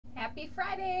Happy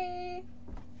Friday!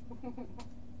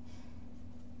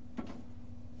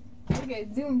 Look,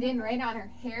 it zoomed in right on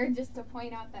her hair just to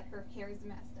point out that her hair is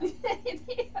messed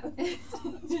up. It is.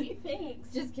 Gee,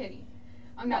 thanks. Just kidding.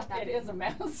 I'm not that. It is a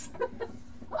mess.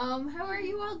 How are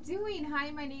you all doing?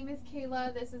 Hi, my name is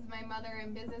Kayla. This is my mother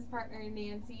and business partner,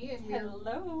 Nancy. And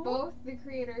we're both the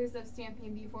creators of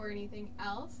Stampin' Before Anything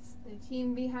Else, the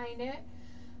team behind it.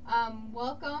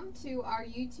 Welcome to our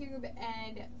YouTube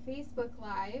and Facebook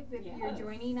Live. If you're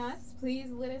joining us,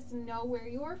 please let us know where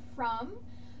you're from.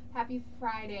 Happy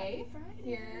Friday.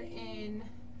 Here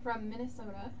from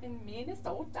Minnesota. In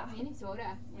Minnesota.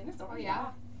 Minnesota. Minnesota. Oh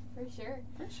yeah, for sure.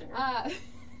 For sure.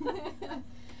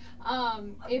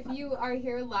 If you are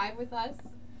here live with us,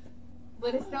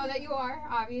 let us know that you are.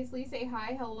 Obviously, say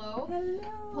hi, hello. Hello.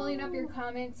 Pulling up your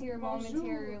comments here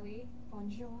momentarily.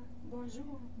 Bonjour.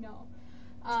 Bonjour. No.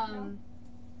 And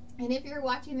if you're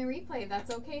watching the replay, that's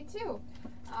okay too.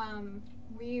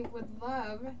 We would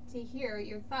love to hear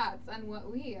your thoughts on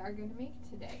what we are going to make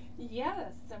today.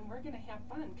 Yes, and we're going to have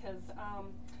fun because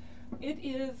it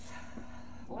is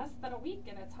less than a week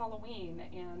and it's Halloween,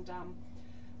 and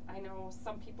I know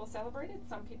some people celebrate it,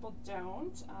 some people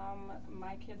don't.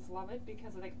 My kids love it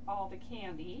because of all the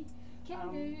candy.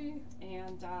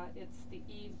 And it's the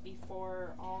eve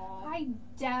before all. Hi,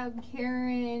 Deb,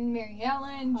 Karen, Mary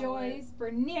Ellen, Joyce,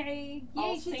 Bernier.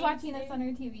 Yay, she's watching us on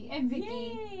her TV. And Vicky.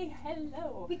 Yay,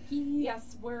 hello. Vicky.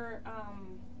 Yes, we're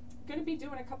going to be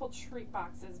doing a couple treat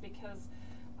boxes because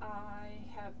I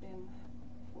have been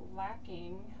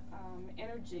lacking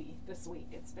energy this week.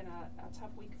 It's been a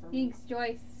tough week for me. Thanks,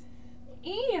 Joyce.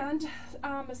 And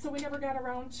so we never got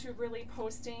around to really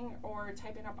posting or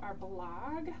typing up our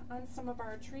blog on some of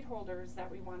our treat holders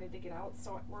that we wanted to get out.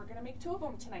 So we're going to make 2 of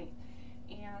them tonight.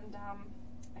 And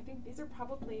I think these are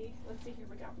probably, let's see here,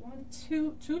 we got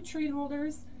two treat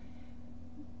holders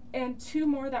and 2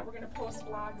 more that we're going to post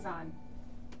blogs on.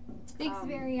 Thanks,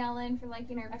 Mary Ellen, for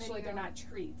liking our video. Actually, they're not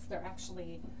treats. They're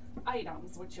actually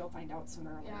items, which you'll find out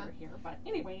sooner or later here. But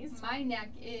anyways. My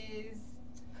neck is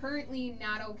currently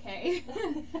not okay.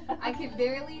 I could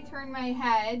barely turn my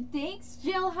head. Thanks,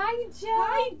 Jill. Hi, Jill.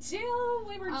 Hi, Jill.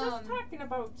 We were just talking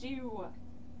about you.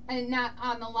 And not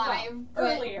on the live, but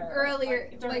earlier,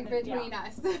 like between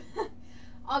us.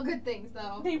 All good things,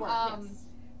 though. They were, yes.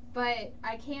 But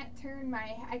I can't turn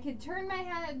I could turn my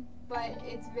head, but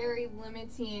it's very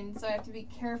limiting, so I have to be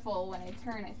careful when I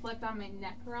turn. I slept on my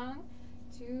neck wrong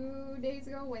 2 days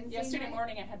ago, Wednesday Yesterday night.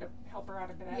 morning I had to help her out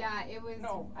of bed. Yeah, it was...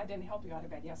 No, I didn't help you out of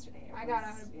bed yesterday. I got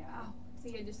out of bed. Oh,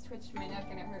 see, I just twitched my neck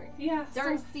and it hurt. Yeah.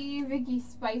 Darcy, Vicky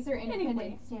Spicer,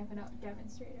 independent Stampin'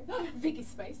 demonstrator. Vicky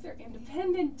Spicer,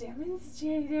 independent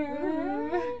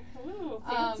demonstrator. Ooh,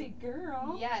 fancy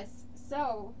girl. Yes.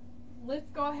 So,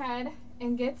 let's go ahead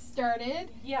and get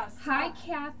started. Yes. Hi,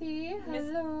 Kathy.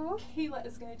 Hello. Miss Kayla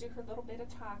is going to do her little bit of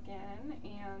talking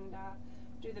and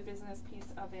do the business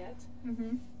piece of it.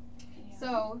 Mm-hmm.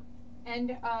 So,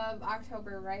 end of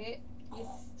October, right? You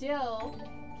still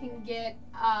can get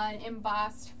an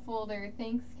embossed folder,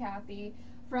 thanks, Kathy,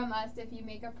 from us if you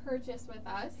make a purchase with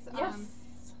us. Yes.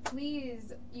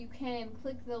 Please, you can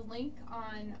click the link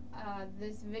on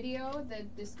this video, the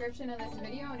description of this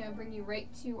video, and it'll bring you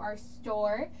right to our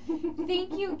store.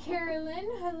 Thank you, Carolyn.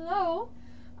 Hello.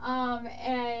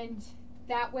 And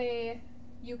that way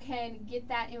you can get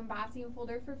that embossing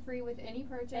folder for free with any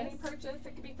purchase. Any purchase.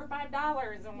 It could be for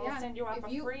 $5 and we'll send you off a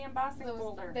free embossing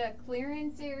folder. The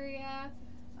clearance area,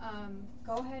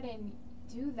 go ahead and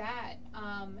do that.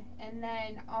 And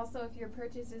then also if your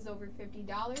purchase is over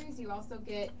 $50, you also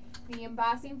get the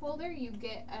embossing folder. You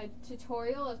get a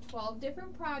tutorial of 12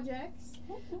 different projects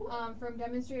from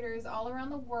demonstrators all around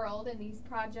the world, and these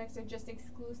projects are just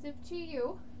exclusive to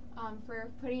you for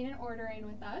putting an order in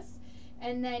with us.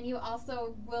 And then you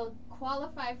also will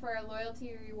qualify for our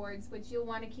loyalty rewards, which you'll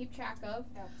want to keep track of.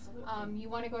 Absolutely. You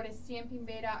want to go to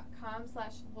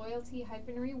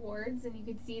stampingbay.com/loyalty-rewards, and you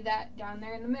can see that down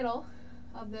there in the middle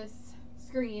of this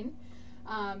screen.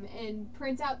 And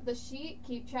print out the sheet,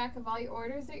 keep track of all your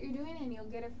orders that you're doing, and you'll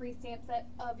get a free stamp set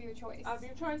of your choice. Of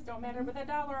your choice, don't matter with a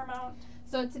dollar amount.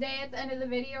 So today at the end of the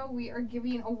video, we are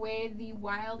giving away the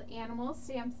Wild Animal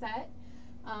stamp set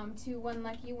to one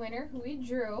lucky winner who we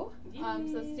drew.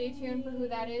 So stay tuned for who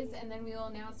that is, and then we will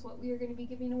announce what we are going to be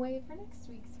giving away for next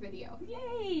week's video.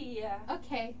 Yay!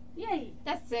 Okay. Yay!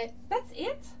 That's it. That's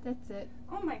it? That's it.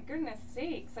 Oh my goodness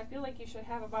sakes. I feel like you should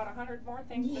have about 100 more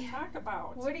things to talk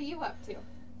about. What are you up to?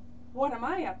 What am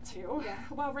I up to? Yeah.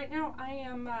 Well, right now I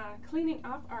am cleaning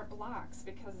up our blocks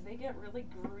because they get really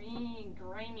green,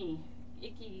 grimy,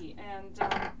 icky, and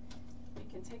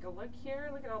can take a look here.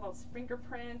 Look at all those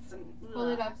fingerprints and Pull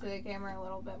it up to the camera a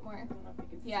little bit more. I don't know if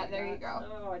you can Yeah, see there that. you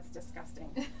go. Oh, it's disgusting.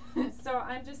 So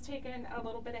I'm just taking a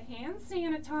little bit of hand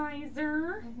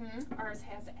sanitizer. Ours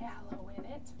has aloe in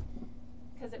it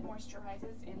because it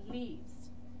moisturizes and leaves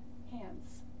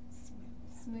hands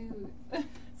Smooth.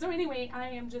 So anyway, I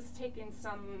am just taking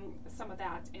some of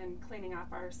that and cleaning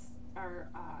off our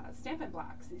Stampin'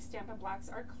 blocks. These Stampin' blocks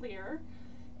are clear,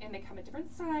 and they come in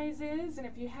different sizes. And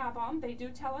if you have them, they do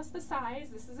tell us the size.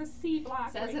 This is a C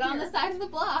block. Says right it on here. the side of the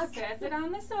block. Says it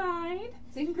on the side.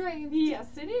 It's engraved. Yes,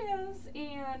 it is.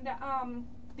 And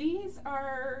these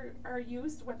are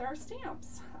used with our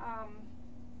stamps,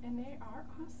 and they are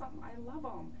awesome. I love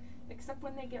them. Except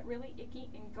when they get really icky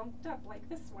and gunked up, like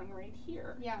this one right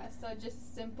here. Yeah, so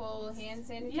just simple hand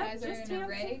sanitizer Yep, just and a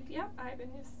rag. Yep, I've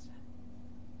been just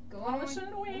Going polishing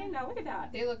it away. Now look at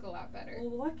that. They look a lot better.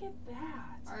 Look at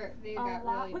that. They A got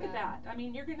lot. really Look bad. at that. I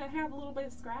mean, you're gonna have a little bit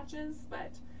of scratches,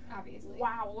 but Obviously.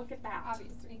 wow, look at that.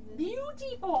 Obviously.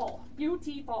 Beautiful,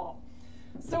 beautiful.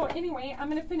 So anyway, I'm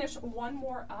gonna finish one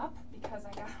more up because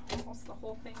I got almost the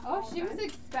whole thing. Oh, all she was done.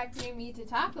 expecting me to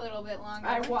talk a little bit longer.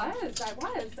 I was.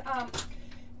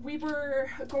 We were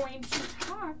going to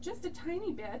talk just a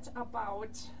tiny bit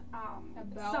about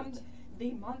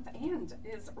the month end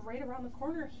is right around the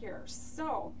corner here.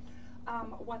 So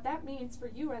what that means for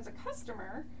you as a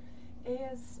customer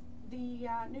is the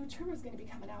new trimmer is going to be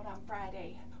coming out on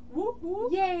Friday. Whoop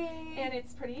whoop. Yay! And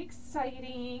it's pretty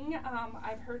exciting.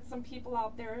 I've heard some people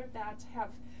out there that have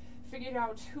figured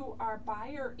out who our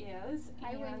buyer is.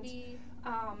 Hi, and Wendy.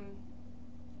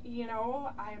 you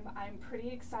know, I'm pretty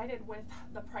excited with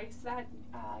the price that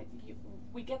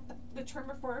we get the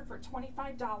trimmer for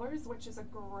 $25, which is a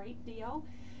great deal.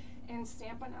 And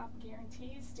Stampin' Up!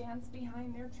 Guarantees stands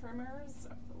behind their trimmers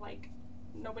like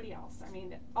nobody else. I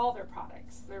mean, all their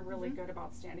products, they're really good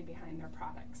about standing behind their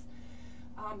products.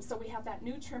 So we have that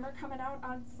new trimmer coming out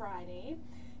on Friday.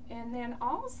 And then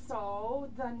also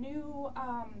the new,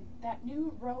 that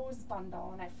new rose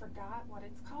bundle, and I forgot what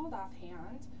it's called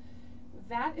offhand.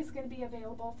 That is going to be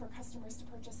available for customers to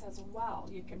purchase as well.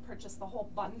 You can purchase the whole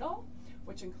bundle,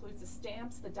 which includes the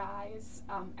stamps, the dies,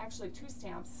 actually two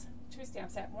stamps.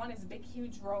 One is a big,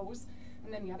 huge rose,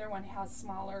 and then the other one has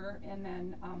smaller and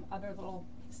then other little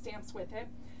stamps with it.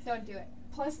 Don't do it.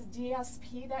 Plus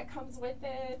DSP that comes with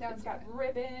it. It's got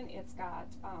ribbon. It's got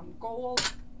gold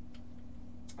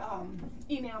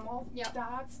enamel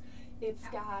dots. It's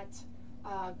got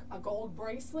a gold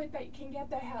bracelet that you can get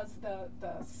that has the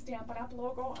Stampin' Up!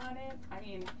 Logo on it. I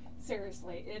mean,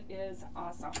 seriously, it is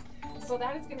awesome. So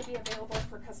that is going to be available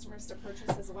for customers to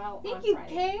purchase as well on Friday. Thank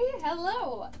you, Kay.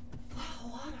 Hello. A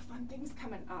lot of fun things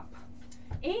coming up.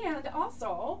 And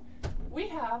also, we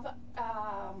have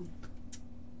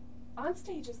On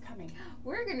Stage is coming.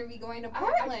 We're going to be going to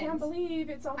Portland. I can't believe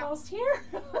it's almost here.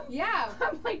 Yeah.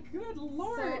 I'm like, good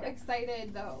Lord. So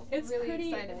excited, though. It's really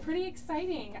excited. Pretty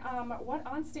exciting. What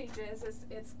On Stage is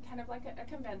it's kind of like a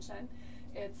convention.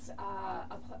 It's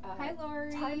Hi,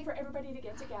 Lori. time for everybody to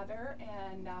get together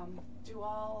and do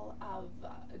all of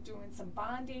doing some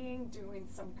bonding, doing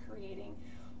some creating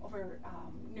over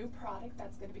new product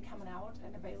that's going to be coming out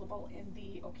and available in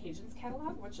the Occasions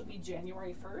catalog, which will be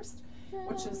January 1st,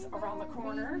 which is around the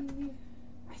corner.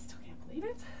 I still can't believe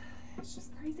it. It's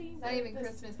just crazy. It's not even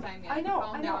Christmas time yet. I know,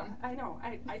 Calm down.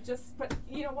 I just, but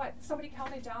you know what? Somebody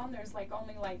counted down. There's like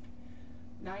only like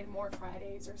 9 more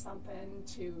Fridays or something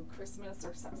to Christmas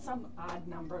or some odd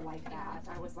number like that.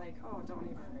 I was like, oh, don't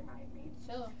even remind me.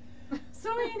 Chill. So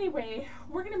anyway,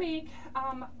 we're gonna make,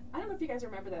 I don't know if you guys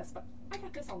remember this, but I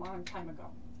got this a long time ago.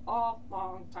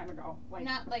 Like,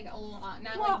 Not like a lot,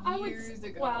 not well, like years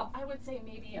ago. Well, I would say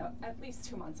maybe at least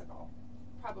 2 months ago,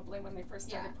 probably when they first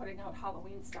started putting out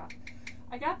Halloween stuff.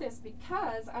 I got this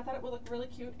because I thought it would look really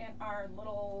cute in our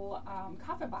little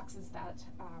coffin boxes that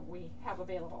we have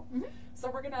available.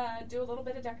 So we're gonna do a little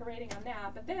bit of decorating on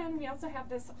that, but then we also have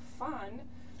this fun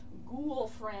Ghoul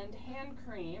Friend hand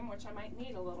cream, which I might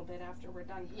need a little bit after we're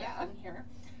done prepping here.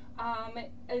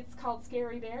 It's called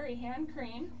Scary Berry hand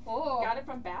cream. Oh. Got it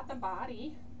from Bath and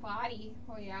Body.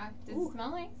 Oh yeah. Does it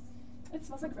smell nice? It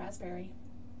smells like raspberry.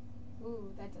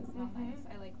 Ooh, that does smell nice.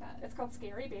 I like that. It's called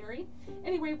Scary Berry.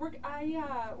 Anyway, we're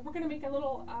gonna make a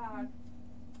little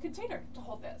container to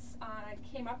hold this. I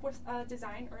came up with a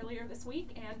design earlier this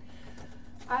week, and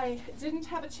I didn't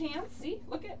have a chance. See,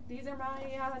 look at these are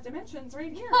my dimensions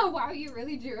right here. Oh wow, you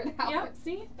really drew it out. Yep.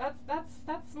 See,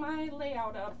 that's my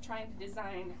layout of trying to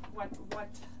design what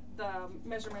the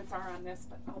measurements are on this.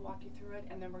 But I'll walk you through it,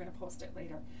 and then we're gonna post it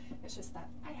later. It's just that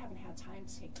I haven't had time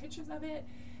to take pictures of it.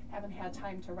 Haven't had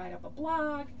time to write up a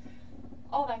blog,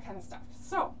 all that kind of stuff.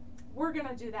 So we're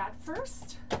gonna do that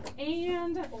first,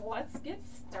 and let's get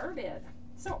started.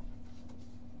 So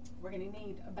we're gonna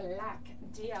need a black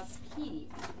DSP,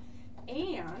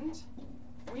 and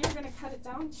we are gonna cut it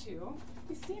down to, let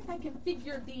me see if I can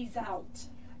figure these out.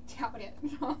 Doubt it.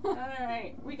 All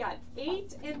right, we got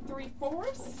 8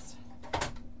 3/4.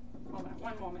 Hold on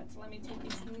one moment. Let me take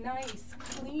these nice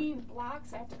clean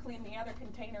blocks. I have to clean the other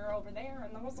container over there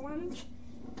and those ones.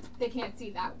 They can't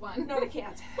see that one. No, they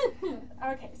can't.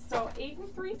 Okay, so 8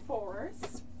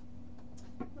 3/4.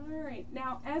 All right,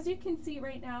 now as you can see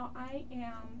right now, I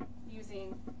am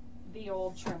using the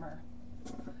old trimmer.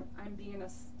 I'm being a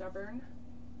stubborn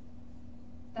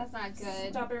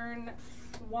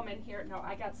woman here. No,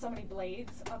 I got so many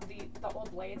blades of the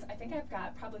old blades. I think I've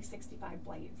got probably 65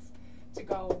 blades to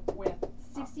go with.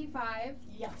 65?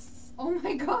 Yes. Oh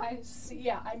my gosh.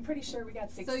 Yeah, I'm pretty sure we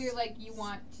got 60. So you're like, you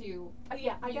want to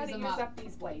yeah, I gotta them use up. up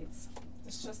these blades.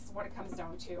 It's just what it comes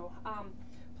down to.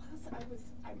 Plus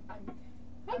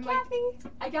I'm Kathy.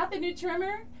 like, I got the new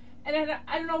trimmer, and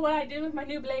I don't know what I did with my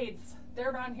new blades.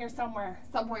 They're around here somewhere.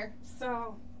 Somewhere.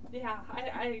 So, yeah,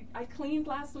 I cleaned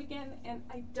last weekend, and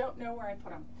I don't know where I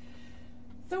put them.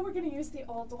 So we're going to use the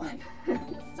old one.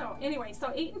 So anyway,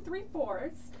 so 8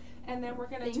 3/4, and then we're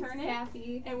going to turn it,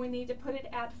 Kathy. and we need to put it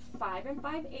at 5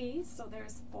 5/8, so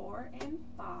there's 4 and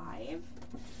 5.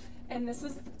 And this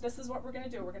is what we're going to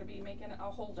do. We're going to be making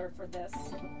a holder for this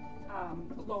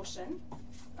lotion.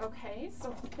 Okay,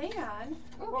 so then...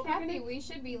 Oh, Kathy, we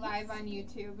should be live on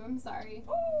YouTube. I'm sorry.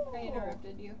 Oh. I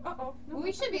interrupted you. Uh-oh. No,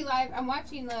 We should be live. I'm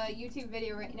watching the YouTube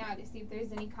video right now to see if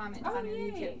there's any comments on our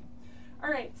YouTube. All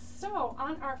right, so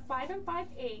on our 5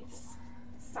 5/8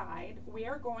 side, we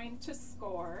are going to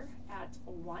score at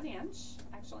 1 inch.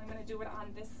 Actually, I'm going to do it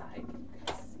on this side. You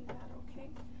guys see that okay?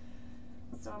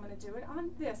 So I'm going to do it on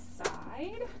this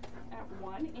side at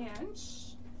 1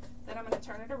 inch. Then I'm going to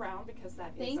turn it around because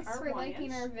that is our 1 inch. Thanks for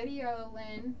liking our video,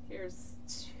 Lynn. Here's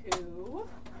 2,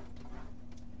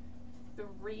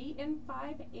 3 and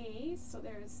 5/8. So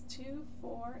there's 2,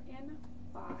 4, and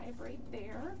 5 right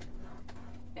there.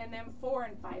 And then 4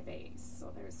 and 5/8.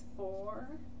 So there's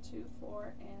 4, 2,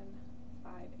 4, and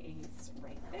 5/8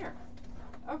 right there.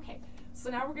 Okay, so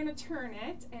now we're going to turn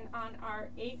it, and on our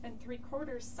 8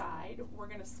 3/4 side, we're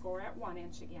going to score at 1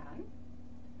 inch again.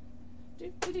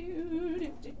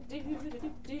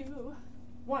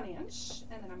 1 inch,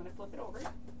 and then I'm going to flip it over,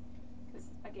 because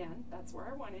again, that's where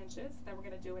our 1 inch is. Then we're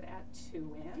going to do it at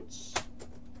 2 inch.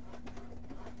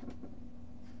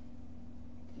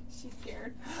 She's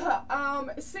scared.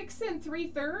 6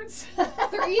 3/3.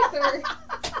 3/3.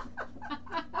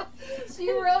 She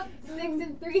wrote 6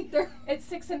 3/3. It's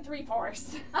 6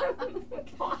 3/4.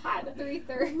 God.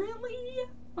 3/3. Really?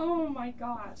 Oh my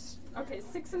gosh. Okay,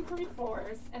 6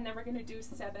 3/4, and then we're gonna do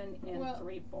 7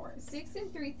 3/4. 6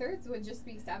 3/3 would just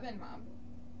be 7, Mom.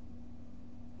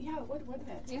 Yeah, it would, wouldn't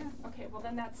it? Yeah. Okay, well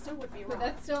then that still would be wrong. But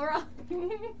that's still wrong.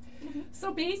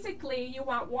 So basically, you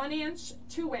want 1 inch,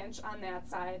 2 inch on that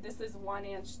side. This is 1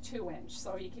 inch, 2 inch.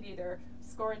 So you could either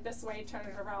score it this way, turn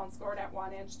it around, score it at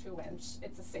 1 inch, 2 inch.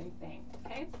 It's the same thing,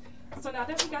 okay? So now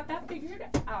that we got that figured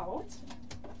out,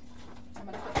 I'm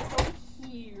gonna put this over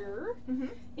here,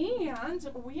 and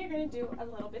we are gonna do a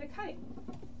little bit of cutting,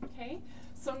 okay?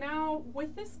 So now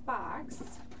with this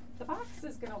box, the box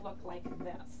is gonna look like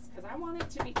this, because I want it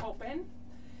to be open.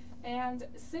 And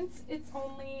since it's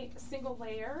only single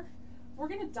layer, we're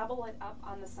going to double it up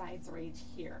on the sides right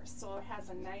here. So it has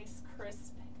a nice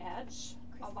crisp edge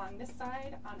along this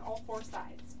side on all 4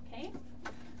 sides, okay?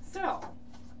 So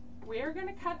we're going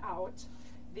to cut out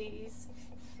these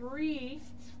 3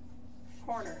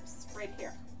 corners right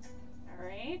here, all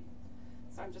right?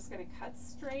 So I'm just going to cut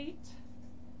straight.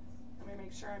 Let me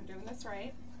make sure I'm doing this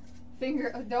right.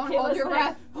 Don't hold your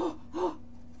breath.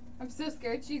 I'm so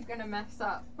scared she's gonna mess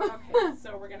up. Okay,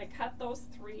 so we're gonna cut those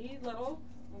 3 little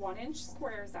 1 inch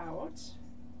squares out.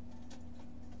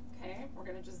 Okay, we're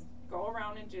gonna just go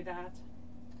around and do that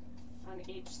on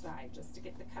each side just to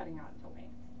get the cutting out of the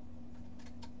way.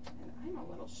 And I'm a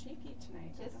little shaky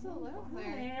tonight. Just a little bit.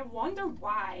 I wonder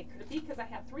why. Could it be because I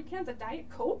had 3 cans of Diet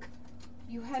Coke?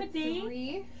 You had today?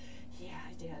 3? Yeah,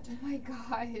 I did. Oh my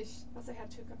gosh. Plus I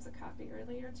had 2 cups of coffee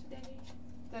earlier today.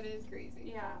 That is crazy.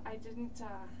 Yeah, I didn't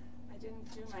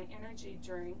do my energy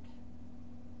drink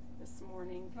this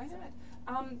morning. Why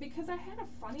not? Because I had a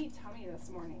funny tummy this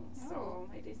morning, so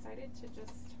I decided to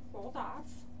just hold off.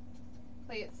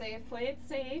 Play it safe. Play it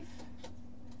safe.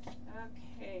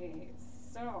 Okay,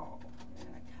 so I'm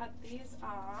gonna cut these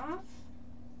off.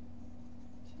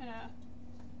 Trying to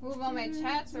move all my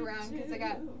chats around because I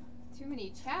got too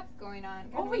many chats going on.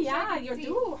 Oh yeah, you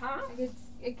do, huh?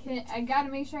 I gotta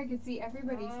make sure I can see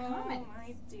everybody's comments. Oh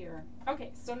my dear.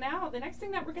 Okay, so now the next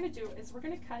thing that we're gonna do is we're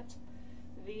gonna cut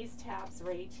these tabs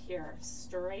right here,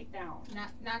 straight down.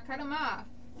 Not cut them off.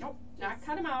 Nope, not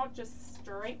cut them out, just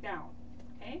straight down.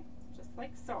 Okay, just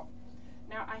like so.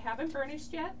 Now I haven't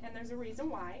burnished yet, and there's a reason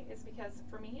why. Is because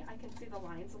for me, I can see the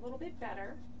lines a little bit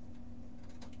better.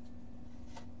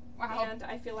 Wow. And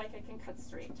I feel like I can cut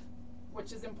straight,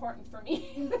 which is important for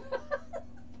me.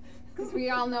 Because we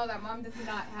all know that Mom does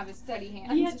not have a steady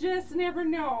hand. You just never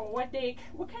know what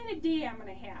kind of day I'm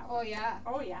gonna have. Oh yeah.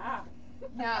 Oh yeah.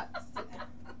 Now,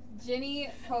 Ginny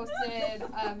posted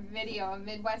a video, a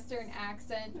Midwestern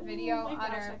accent video Oh my on gosh,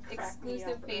 our that cracked me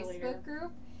exclusive up Facebook earlier.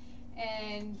 group,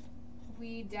 and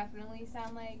we definitely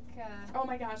sound like Oh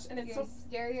my gosh, and it's your so.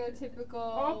 stereotypical.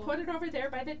 Oh, put it over there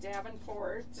by the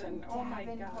Davenport, and oh my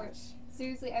Davenport. gosh.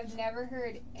 Seriously, I've never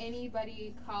heard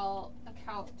anybody call a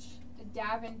couch a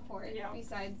Davenport Yeah.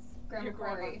 besides Grandma Your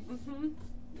grandma. Corey. Mm-hmm.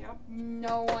 Yep.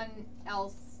 No one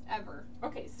else ever.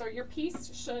 Okay, so your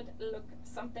piece should look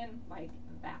something like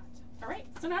that. All right,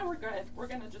 so now we're good. We're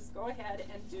gonna just go ahead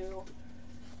and do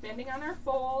bending on our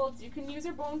folds. You can use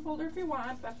your bone folder if you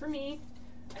want, but for me,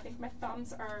 I think my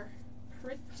thumbs are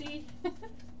pretty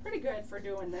good for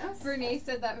doing this. Renee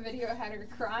said that video had her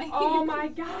crying. Oh my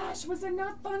gosh, was it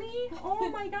not funny? Oh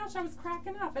my gosh, I was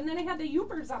cracking up. And then I had the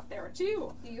Yoopers up there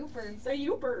too. The Yoopers. The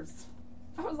Yoopers.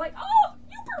 I was like, oh,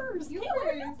 Yoopers!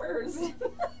 Yoopers. Yoopers!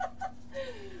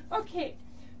 Okay,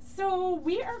 so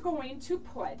we are going to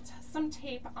put some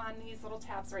tape on these little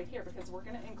tabs right here because we're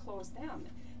going to enclose them.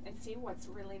 And see what's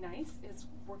really nice is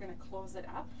we're going to close it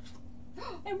up.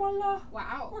 And voila!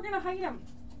 Wow. We're going to hide them.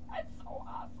 That's so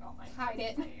awesome. Hide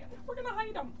it. We're going to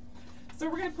hide them. So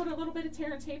we're going to put a little bit of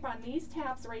tear and tape on these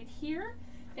tabs right here.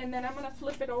 And then I'm going to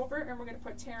flip it over and we're going to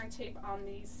put tear and tape on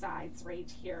these sides right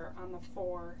here on the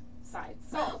 4 sides.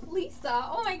 So Lisa,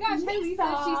 oh my gosh, hi Lisa.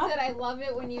 Lisa. She said, I love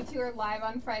it when you two are live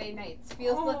on Friday nights.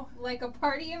 Feels Oh. like a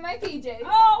party in my PJs.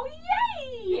 oh,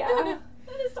 yay!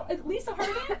 That is so, Lisa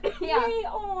Harding? Yeah. Yay!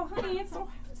 Oh, honey, it's so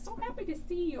happy to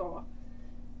see you.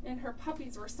 And her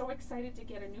puppies were so excited to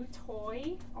get a new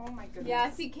toy. Oh my goodness. Yeah,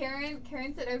 see, Karen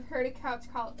said, I've heard a couch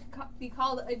be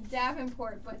called a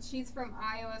Davenport, but she's from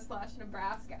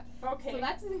Iowa/Nebraska. Okay. So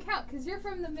that doesn't count because you're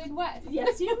from the Midwest.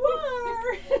 Yes, you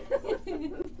are.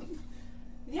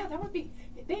 Yeah, that would be.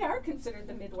 They are considered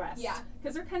the Midwest. Yeah.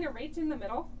 Because they're kind of right in the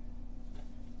middle.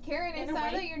 Karen, I In a saw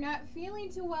way. that you're not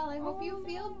feeling too well. I hope Oh, you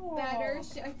feel no. better.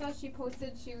 I saw she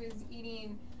posted she was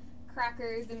eating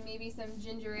crackers and maybe some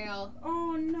ginger ale.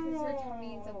 Oh no. Because her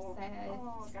tummy's upset.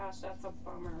 Oh gosh, that's a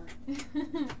bummer.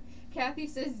 Kathy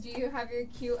says, do you have your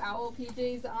cute owl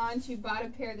PJs on? She bought a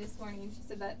pair this morning. She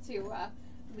said that to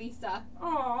Lisa.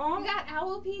 Aw. You got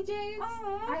owl PJs?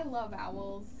 Aw. I love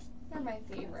owls. They're my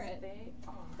favorite. Yes, they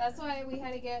are. That's why we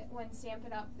had to get when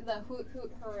Stampin' Up! The Hoot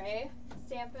Hoot Hooray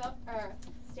stamp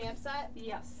set.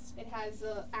 Yes. It has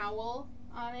the owl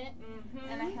on it. Mm-hmm.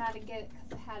 And I had to get it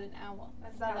because it had an owl.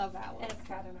 Because I love owls. It's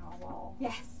got an owl.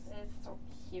 Yes. It's so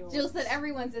cute. Jill said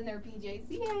everyone's in their PJs.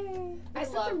 Yay! I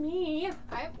Except love for me.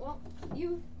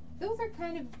 Those are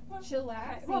kind of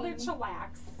chillaxing. Well, they're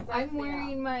chillax. I'm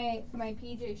wearing my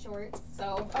PJ shorts,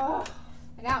 so Oh.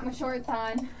 I got my shorts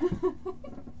on.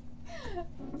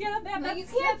 Yeah, Now, you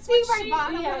that's can't that's see what my she,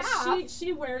 bottom yeah, half.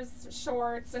 she wears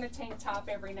shorts and a tank top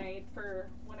every night for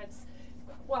when it's.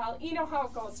 Well, you know how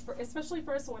it goes, especially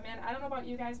for us women. I don't know about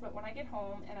you guys, but when I get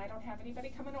home and I don't have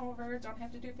anybody coming over, don't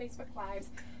have to do Facebook Lives,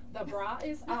 the bra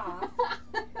is off,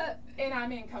 and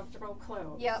I'm in comfortable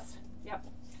clothes. Yep.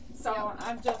 So Yep.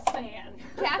 I'm just saying.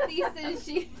 Kathy says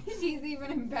she's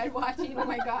even in bed watching. Oh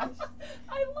my gosh.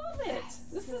 I love it.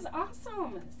 This is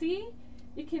awesome. See?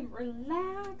 You can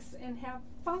relax and have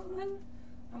fun.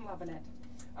 I'm loving it.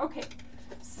 Okay.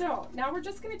 So now we're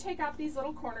just going to take off these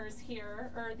little corners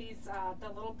here, or these the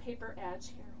little paper edge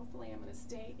here. Hopefully I'm going to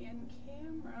stay in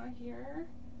camera here.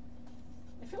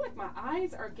 I feel like my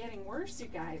eyes are getting worse, you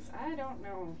guys. I don't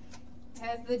know.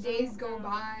 As the days go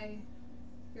by,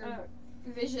 your Uh,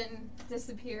 vision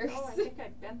disappears. Oh, I think I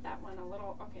bent that one a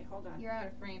little. Okay, hold on. You're out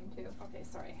of frame too. Okay,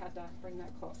 sorry, I had to bring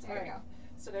that close. There you go.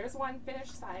 So there's one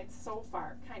finished side so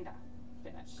far, kinda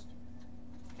finished.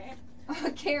 Okay.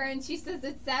 Karen, she says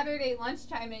it's Saturday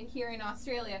lunchtime here in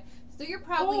Australia, so you're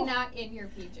probably Oh. not in your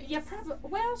PJs. Yeah, probably.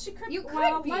 Well, she could. You could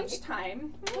well, be.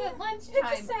 lunchtime. At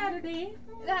lunchtime. It's a Saturday.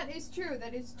 That is true.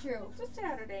 That is true. It's a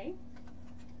Saturday.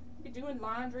 Be doing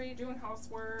laundry, doing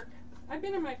housework. I've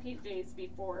been in my PJs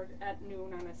before at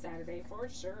noon on a Saturday for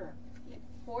sure.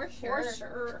 For sure. For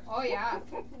sure. Oh yeah.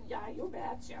 Yeah, you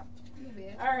betcha. You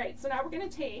bet. All right, so now we're gonna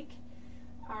take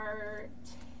our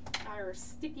our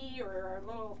sticky or our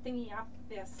little thingy up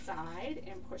this side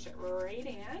and push it right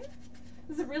in.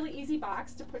 This is a really easy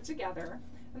box to put together.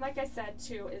 And like I said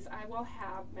too, is I will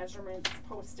have measurements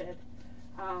posted,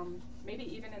 maybe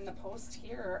even in the post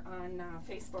here on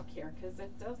Facebook here, because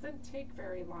it doesn't take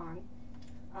very long.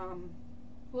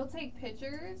 We'll take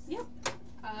pictures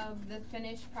of the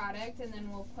finished product, and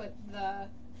then we'll put the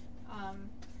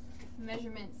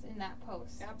measurements in that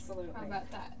post. Absolutely. How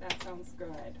about that? That sounds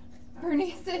good.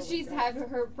 Bernice says she's had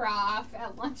her bra off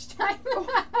at lunchtime.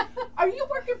 Are you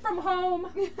working from home?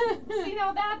 See,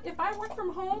 now that if I work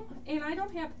from home and I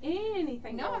don't have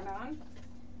anything going on,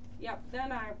 yep,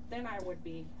 then I would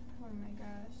be. Oh my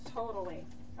gosh. Totally.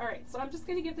 All right, so I'm just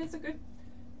gonna give this a good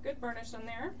burnish on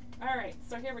there. All right,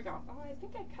 so here we go. Oh, I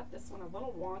think I cut this one a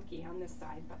little wonky on this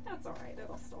side, but that's all right.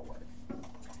 It'll still work.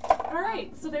 All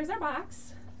right, so there's our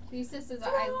box. Lisa says,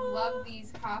 I love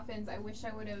these coffins. I wish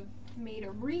I would have made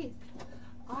a wreath.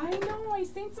 I know. I've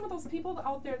seen some of those people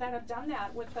out there that have done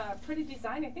that with a pretty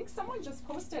design. I think someone just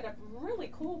posted a really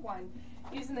cool one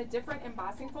using the different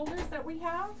embossing folders that we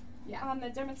have on the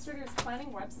Demonstrators Planning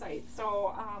website.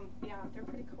 So, yeah, they're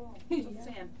pretty cool. Just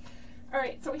saying. All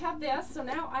right, so we have this. So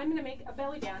now I'm going to make a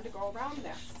belly band to go around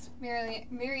this.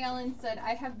 Mary Ellen said,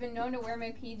 I have been known to wear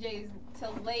my PJs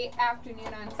till late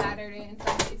afternoon on Saturday and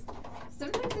Sundays.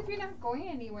 Sometimes if you're not going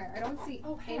anywhere, I don't see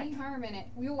any harm in it.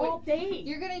 All day.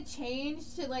 You're going to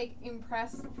change to, like,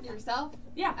 impress yourself?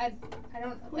 Yeah. I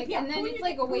don't, like, and then it's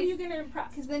like a waste. Who are you going to impress?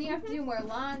 Because then you have to do more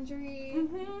laundry.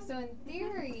 So in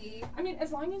theory. I mean,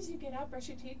 as long as you get up, brush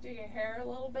your teeth, do your hair a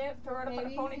little bit, throw it up in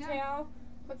a ponytail,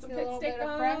 put some pit stick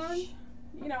on. Fresh.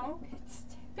 You know,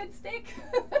 pit stick.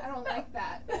 I don't like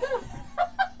that.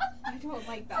 I don't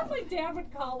like that. That's what my dad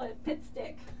would call it, pit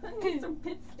stick. Some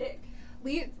pit stick.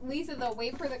 Lisa, though,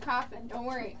 wait for the coffin. Don't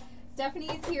worry.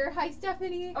 Stephanie's here. Hi,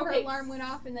 Stephanie. Her alarm went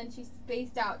off and then she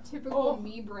spaced out. Typical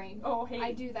me brain. Oh, hey.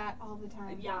 I do that all the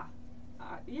time. Yeah.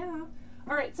 Yeah.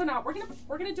 All right. So now we're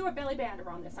gonna do a belly band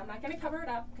around this. I'm not gonna cover it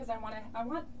up because I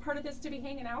want part of this to be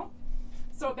hanging out.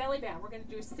 So a belly band. We're gonna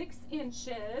do 6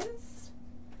 inches.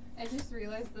 I just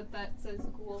realized that says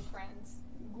Ghoul Friends.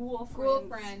 Ghoul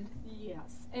Friend.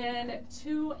 Yes. And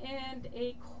 2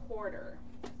 1/4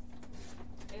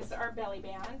 is our belly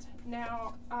band.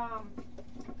 Now,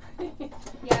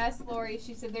 yes, Lori,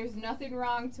 she said there's nothing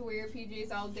wrong to wear your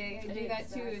PJs all day. I do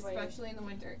that too, especially in the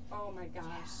winter. Oh my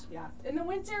gosh, yeah. In the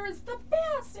winter is the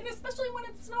best, and especially when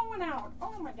it's snowing out.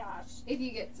 Oh my gosh. If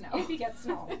you get snow. If you get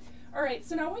snow. All right,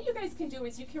 so now what you guys can do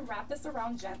is you can wrap this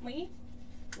around gently,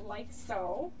 like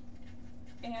so,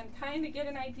 and kind of get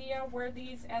an idea where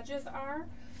these edges are.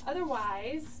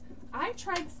 Otherwise, I've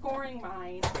tried scoring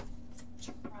mine.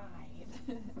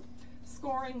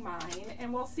 Scoring mine,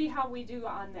 and we'll see how we do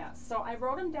on this. So I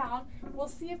wrote them down. We'll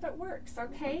see if it works,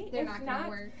 okay? They're not gonna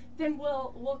work. Then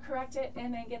we'll correct it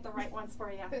and then get the right ones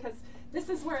for you. Because this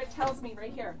is where it tells me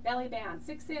right here, belly band,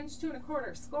 6 inch, 2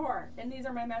 1/4, score, and these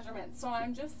are my measurements. So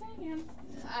I'm just saying.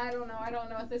 I don't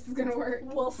know if this is gonna work.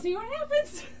 We'll see what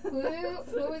happens.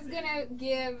 Who is gonna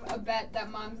give a bet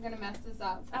that Mom's gonna mess this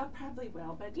up? I probably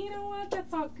will, but you know what?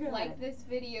 That's all good. Like this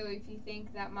video if you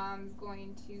think that Mom's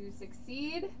going to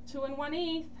succeed. 2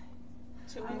 1/8.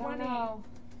 2 1/8.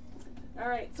 All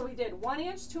right, so we did 1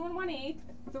 inch, 2 1/8,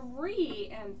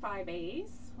 3 5/8.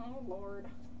 Oh Lord.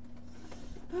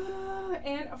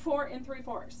 And 4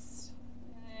 3/4.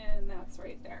 And that's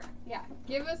right there. Yeah,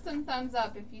 give us some thumbs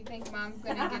up if you think Mom's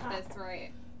gonna get this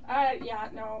right. Yeah,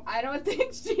 no. I don't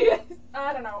think she is.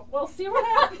 I don't know. We'll see what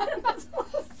happens.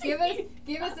 We'll see.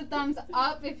 Give us a thumbs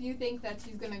up if you think that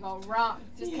she's gonna go wrong.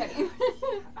 Just kidding.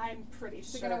 I'm pretty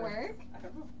sure. Is it gonna work? I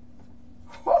don't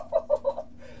know.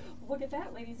 Look at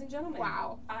that, ladies and gentlemen.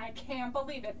 Wow. I can't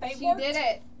believe it. She worked. Did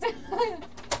it.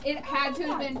 It had to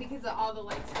have been because of all the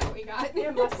likes that we got.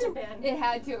 It must have been. It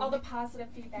had to. All the positive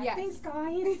feedback. Yes. Thanks,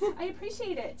 guys. I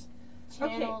appreciate it.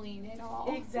 Channeling it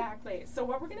all. Exactly. So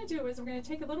what we're going to do is we're going to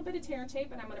take a little bit of tear and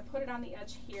tape and I'm going to put it on the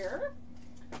edge here.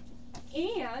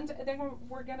 And then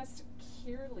we're going to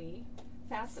securely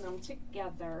fasten them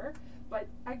together. But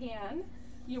again,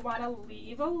 you want to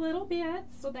leave a little bit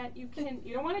so that you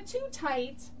don't want it too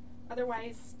tight.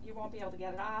 Otherwise, you won't be able to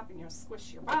get it off and you'll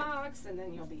squish your box and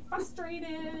then you'll be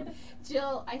frustrated.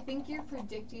 Jill, I think you're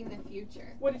predicting the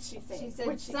future. What did she say? She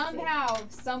said somehow,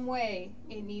 some way,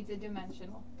 it needs a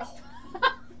dimensional. Oh.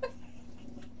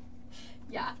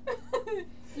 Yeah.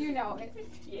 You know it.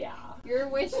 Yeah. Your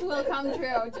wish will come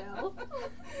true, Jill.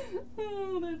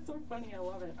 Oh, that's so funny. I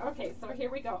love it. Okay, so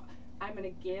here we go. I'm going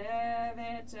to give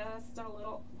it just a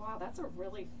little, wow, that's a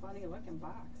really funny looking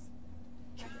box.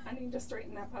 I need to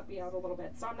straighten that puppy out a little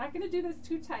bit. So I'm not going to do this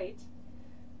too tight.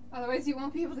 Otherwise you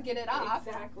won't be able to get it off.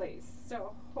 Exactly.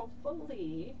 So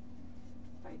hopefully,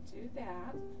 if I do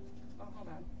that, oh, hold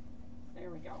on. There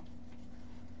we go.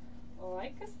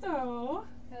 Like so.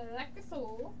 Like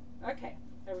so. Okay,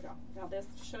 there we go. Now this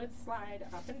should slide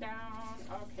up and down.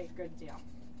 Okay, good deal.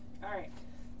 All right.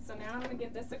 So now I'm going to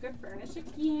give this a good furnish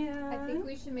again. I think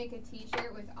we should make a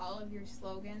t-shirt with all of your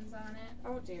slogans on it.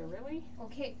 Oh dear, really?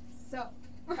 Okay, so.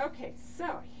 Okay,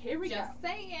 so here we go. Just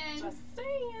saying. Just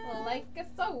saying. Like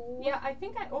so. Yeah, I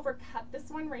think I overcut this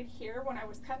one right here when I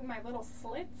was cutting my little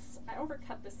slits. I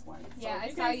overcut this one. So Yeah, I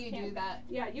saw you do that.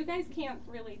 Yeah, you guys can't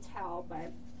really tell,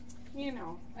 but you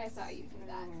know. I saw you do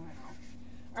that.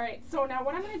 All right, so now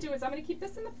what I'm going to do is I'm going to keep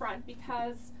this in the front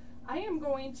because I am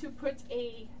going to put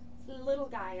a little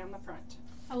guy on the front.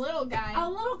 A little guy. A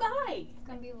little guy. It's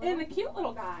going to be little. And the cute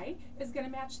little guy is going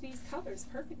to match these colors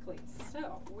perfectly.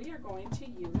 So we are going to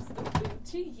use the Blue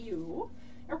to You.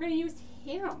 And we're going to use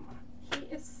him. He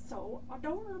is so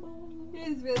adorable. He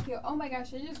is really cute. Oh my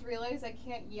gosh, I just realized I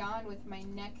can't yawn with my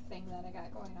neck thing that I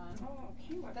got going on. Oh,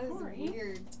 Kayla, That is Corey.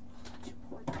 weird. You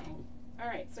poor thing. All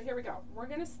right, so here we go. We're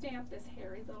going to stamp this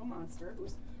hairy little monster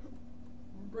who's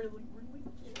really, really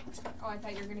cute. Oh, I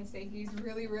thought you were going to say he's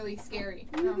really, really scary.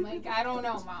 And I'm like, I don't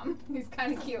know, Mom. He's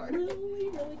kind of cute. Really,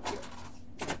 really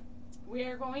cute. We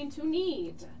are going to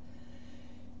need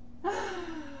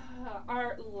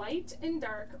our light and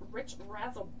dark rich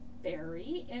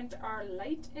razzleberry and our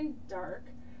light and dark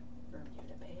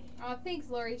Bermuda Bay. Oh, thanks,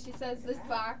 Lori. She says this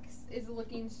box is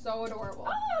looking so adorable.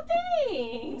 Oh,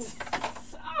 thanks.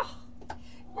 Oh,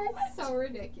 You're so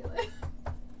ridiculous.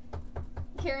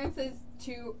 Karen says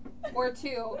 2 or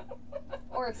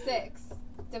 6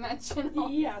 dimensional.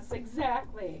 Yes,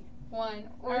 exactly. 1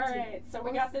 or All 2. right, so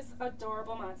we got this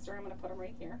adorable monster. I'm going to put him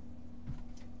right here.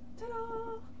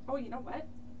 Ta-da! Oh, you know what?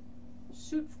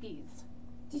 Shoot skis.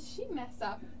 Did she mess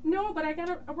up? No, but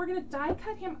we're going to die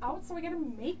cut him out, so we got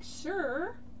to make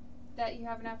sure That you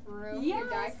have enough room? yes, Your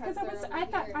die cuts because are I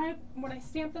over thought here. when I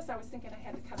stamped this, I was thinking I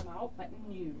had to cut them out, but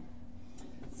no.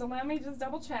 So let me just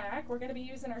double check. We're going to be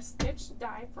using our stitched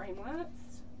die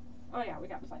framelits. Oh yeah, we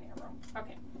got plenty of room.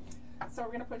 Okay, so we're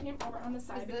going to put him over on the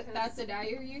side. That's the die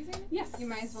you're using? Yes. You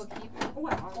might as well keep it.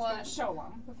 Well, I was going to show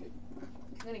them.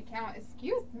 It's gonna count.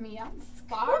 Excuse me, I'm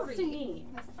sorry. Excuse me.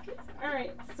 All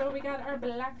right, so we got our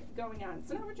black going on.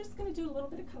 So now we're just going to do a little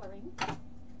bit of coloring.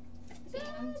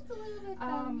 And, Just a little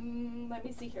bit. let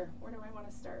me see here. Where do I want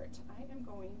to start? I am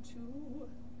going to.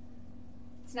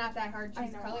 It's not that hard to I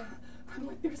choose know. color. I'm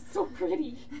like, they're so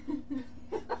pretty.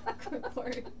 Good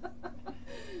Lord.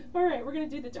 All right, we're going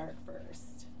to do the dark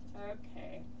first.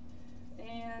 Okay.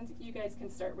 And you guys can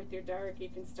start with your dark. You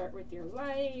can start with your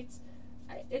light.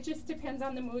 It just depends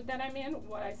on the mood that I'm in,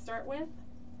 what I start with.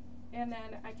 And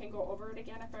then I can go over it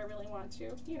again if I really want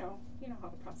to. You know how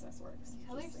the process works.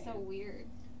 Color's Just so saying. weird.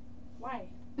 Why?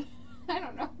 I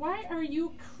don't know. Why are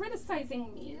you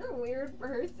criticizing me? You're a weird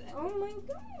person. Oh my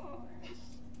gosh.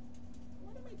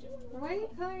 What am I doing? Why are you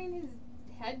coloring his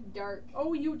head dark?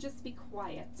 Oh, you just be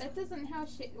quiet. That doesn't how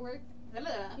shade work.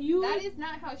 You- That is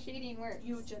not how shading works.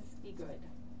 You just be good.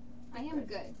 I am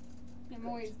good. I'm Good.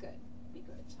 always good. Be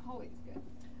good. Always good.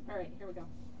 All right, here we go.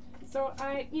 So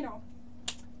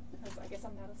because I guess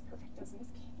I'm not as perfect as Miss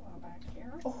Kayla back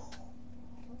here. Oh.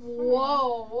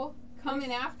 Whoa.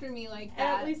 Coming after me like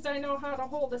that. At least I know how to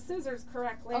hold the scissors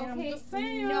correctly. I'm Okay. just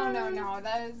saying. No.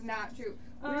 That is not true.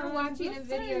 We were I'm watching a just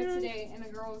video saying. today and a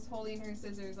girl was holding her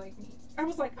scissors like me. I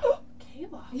was like, oh,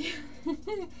 Kayla.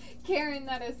 Karen,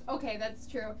 that is okay, that's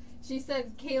true. She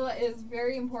said Kayla is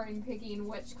very important picking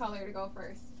which color to go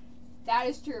first. That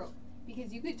is true.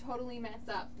 Because you could totally mess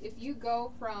up. If you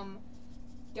go from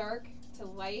dark to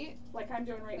light, Like I'm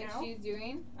doing right like now. she's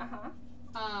doing,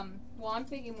 well, I'm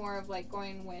thinking more of like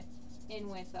going with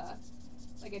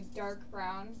like a dark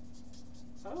brown,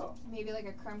 Oh. maybe like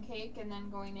a crumb cake, and then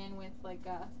going in with like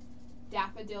a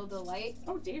daffodil delight.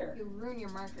 Oh dear. You ruin your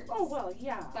markers. Oh well,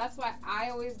 yeah. That's why I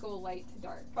always go light to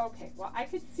dark. Okay, well I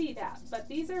could see that, but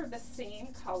these are the same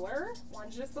color.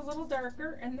 One's just a little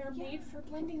darker, and they're made for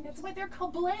blending. That's why they're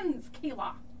called blends,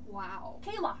 Kayla. Wow.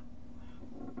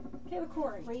 Kayla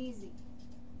Corey. Crazy.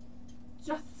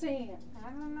 Just saying.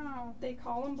 I don't know. They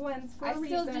call them blends for I a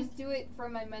still reason. just do it for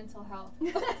my mental health.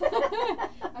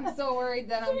 I'm so worried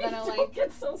that So I'm you gonna don't like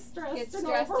get so stressed get and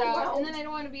stressed out, overwhelmed. and then I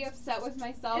don't want to be upset with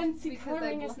myself And see, because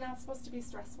coloring is not supposed to be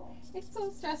stressful. It's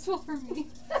so stressful for me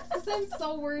because I'm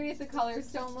so worried if the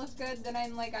colors don't look good. Then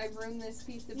I'm like, I've ruined this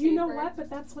piece of paper. You know what? But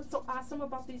that's what's so awesome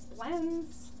about these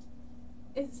blends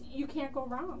is you can't go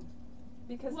wrong.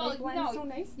 because they blend so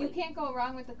nicely. You can't go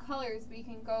wrong with the colors, but you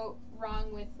can go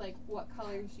wrong with like what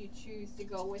colors you choose to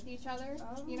go with each other.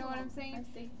 Oh, you know what I'm saying?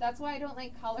 I see. That's why I don't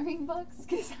like coloring books,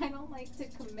 because I don't like to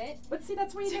commit. But see,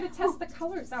 that's where you gotta test the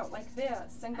colors out like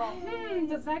this and go,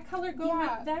 does that color go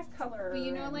with that color? But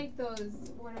you know, like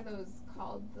those, what are those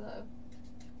called? The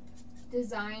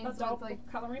designs adult with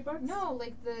like coloring books? No,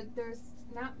 like there's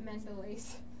not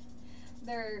Mendeley's.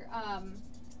 They're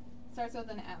starts with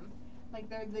an M. Like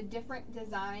they're the different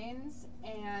designs,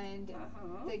 and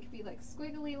they could be like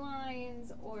squiggly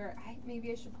lines, or maybe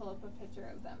I should pull up a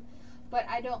picture of them. But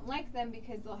I don't like them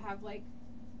because they'll have like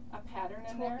a pattern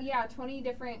in there. Yeah, 20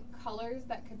 different colors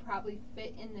that could probably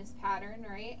fit in this pattern,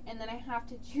 right? And then I have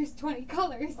to choose 20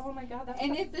 colors. Oh my God, that's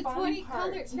and the if the fun 20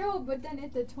 part. colors, no, but then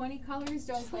if the 20 colors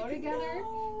don't go together,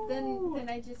 no. then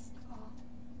I just,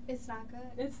 it's not good.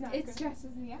 It's not It good.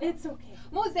 stresses me out. It's okay.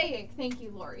 Mosaic. Thank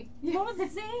you, Lori.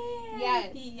 Mosaic. Yes.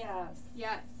 Yes.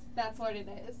 Yes, that's what it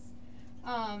is.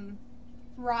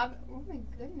 Rob, oh my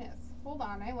goodness. Hold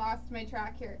on, I lost my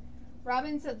track here.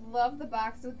 Robin said, love the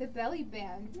box with the belly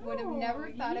band. Would have never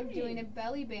thought of doing a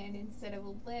belly band instead of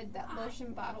a lid. That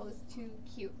lotion bottle is too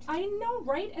cute. I know,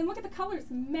 right? And look at the colors.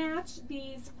 Match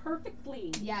these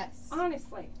perfectly. Yes.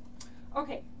 Honestly.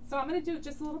 Okay, so I'm going to do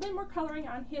just a little bit more coloring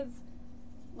on his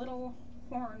little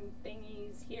horn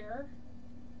thingies here.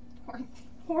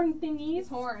 Horn thingies. It's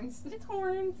horns. It's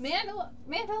horns. Mandala?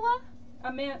 Mandala?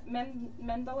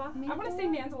 I want to say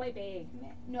Mandalay Bay.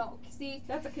 No, see,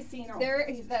 that's a casino.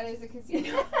 That is a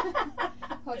casino.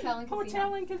 Hotel and casino.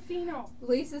 Hotel and casino.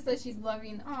 Lisa says she's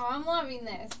loving. Oh, I'm loving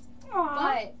this.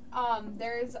 Aww. But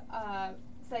there's a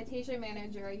citation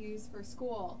manager I use for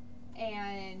school,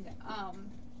 and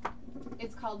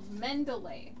it's called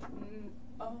Mendeley.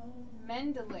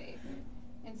 Mendeley.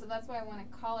 And so that's why I want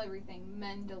to call everything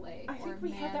Mendeley. I think we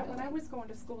had that when I was going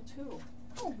to school too.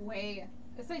 No way.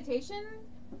 A citation?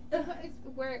 It's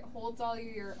where it holds all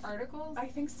your articles? I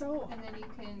think so. And then you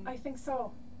can I think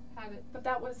so. Have it. But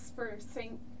that was for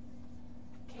St.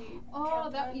 Kate. Oh,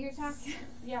 that you're talking.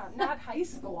 Yeah, not high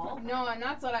school. No, and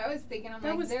that's what I was thinking. I'm that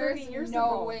like, was there's 30 years no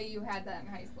ago. way you had that in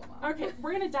high school, Mom. Okay,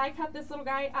 we're going to die cut this little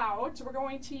guy out. We're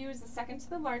going to use the second to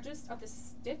the largest of the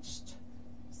stitched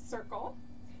circle.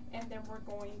 And then we're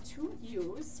going to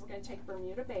we're going to take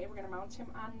Bermuda Bay. We're going to mount him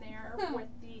on there with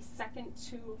the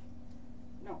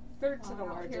third to the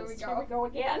largest. Here we go. Here we go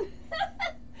again.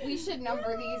 We should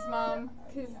number these, Mom,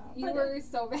 because you were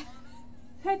so bad.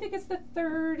 I think it's the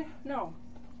third. No.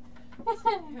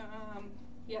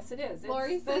 Yes, it is.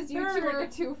 Lori it's says you two are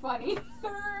too funny.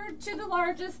 Third to the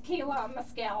largest, Kayla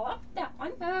Muscala. That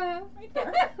one. Right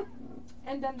there.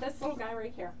 And then this little guy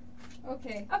right here.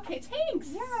 Okay. Okay, thanks.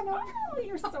 Yeah, no. Oh,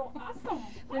 you're so awesome.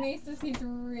 Renee says he's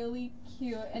really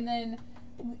cute. And then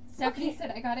Stephanie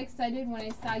said, I got excited when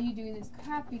I saw you doing this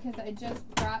crap because I just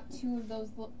bought two of those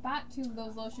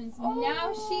lotions. Oh.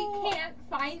 Now she can't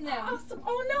find them. Awesome.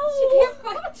 Oh, no. She can't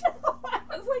find them.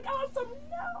 I was like, awesome.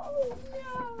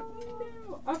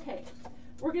 No. Okay.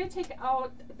 We're going to take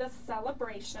out the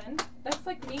Celebration. That's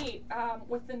like me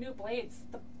with the new blades.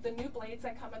 The new blades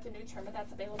that come with the new trimmer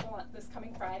that's available this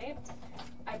coming Friday.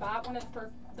 I bought one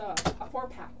for a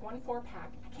 4-pack. 1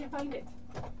 4-pack. I can't find it.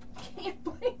 Can't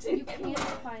find it. You can't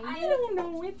find it? I don't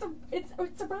know. It's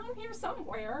around here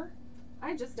somewhere.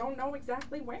 I just don't know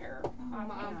exactly where.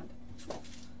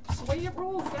 The way it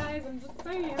rolls, guys. I'm just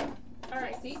saying. All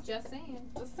right. See, just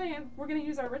saying. Just saying. We're going to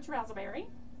use our Rich Raspberry.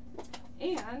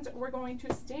 And we're going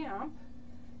to stamp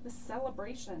the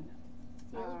Celebration.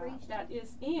 That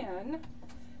is in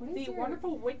the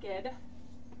Wonderful Wicked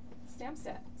stamp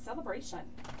set, Celebration.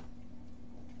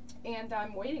 And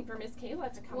I'm waiting for Miss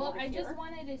Kayla to come over here. Well, I just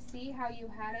wanted to see how you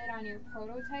had it on your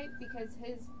prototype because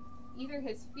either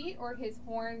his feet or his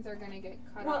horns are going to get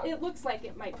cut off. Well, it looks like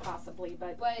it might possibly,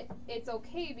 but it's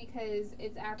okay because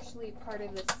it's actually part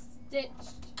of the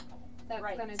stitched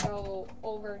that's going to go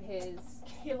over his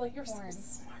Kayla, you're horns.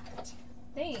 so smart.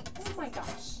 Thanks. Oh my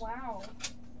gosh. Wow.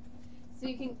 So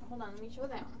you can, hold on, let me show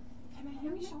them.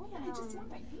 Let me show you. I just want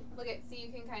my paper. Look at, so you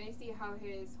can kind of see how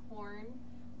his horn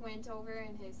went over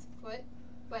and his foot,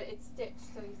 but it's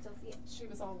stitched, so you still see it. She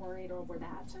was all worried over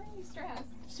that. I'm stressed.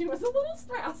 She was a little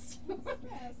stressed.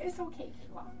 Yes. It's okay,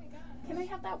 Kayla. Oh my God. Can I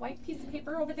have that white piece of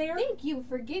paper over there? Thank you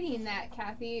for getting that,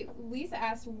 Kathy. Lisa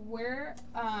asked where,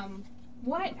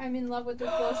 what? I'm in love with this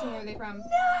lotion. Where are they from?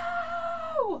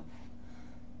 No!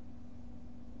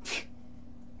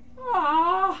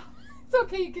 Aww. It's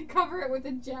okay, you can cover it with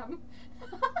a gem.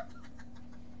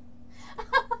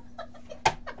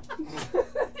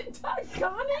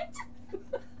 Doggone it!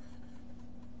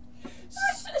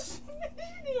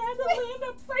 He had to land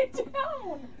upside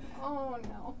down. Oh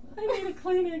no. I need a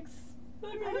Kleenex.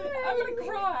 I'm gonna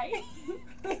cry.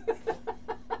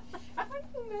 How did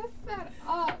you mess that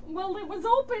up? Well, it was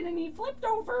open and he flipped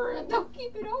over. And Don't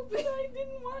keep it open. I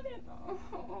didn't want it.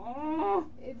 Oh.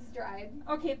 It's dried.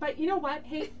 Okay, but you know what?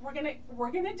 Hey, we're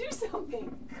gonna do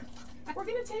something. We're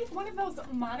gonna take one of those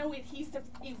mono adhesive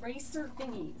eraser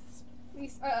thingies.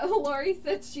 Lori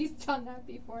said she's done that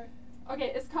before.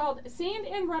 Okay, it's called Sand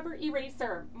and Rubber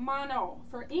Eraser Mono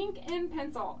for ink and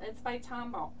pencil. It's by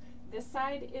Tombow. This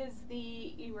side is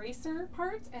the eraser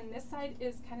part, and this side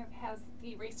is kind of has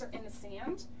the eraser and the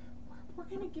sand. We're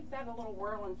gonna give that a little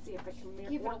whirl and see if it can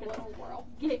Give it a little whirl.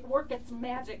 work its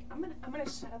magic. I'm gonna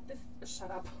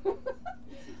shut up.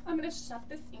 I'm gonna shut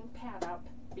this ink pad up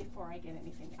before I get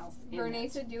anything else in Renee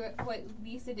it. should do it what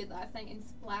Lisa did last night and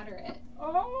splatter it.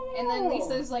 Oh. And then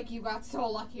Lisa's like, you got so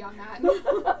lucky on that.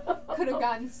 Could have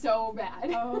gotten so bad.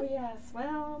 Oh yes.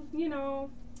 Well, you know,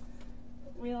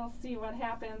 we'll see what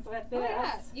happens with this. Oh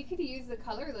yeah, you could use the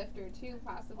color lifter too,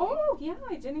 possibly. Oh yeah,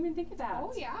 I didn't even think of that.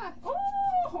 Oh yeah. Oh.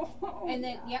 And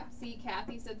then, yeah. yep, see,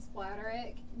 Kathy said splatter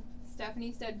it.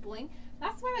 Stephanie said blink.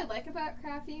 That's what I like about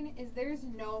crafting is there's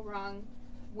no wrong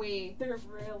way. There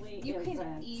really You isn't.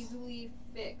 can easily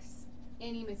fix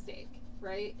any mistake,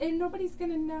 right? And nobody's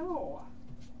gonna know.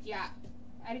 Yeah.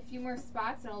 Add a few more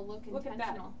spots and it'll look Look at that.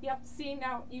 intentional. Yep. See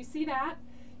now, you see that?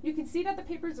 You can see that the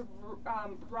paper's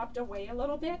rubbed away a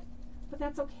little bit, but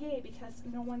that's okay because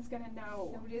no one's gonna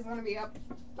know. Nobody's gonna be up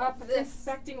This.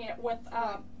 Inspecting it with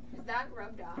Is that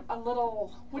rubbed off? a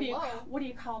little what Hello? do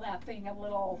you call that thing? A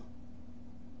little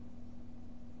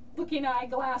looking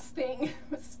eyeglass thing,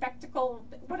 spectacle.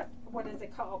 What is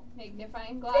it called?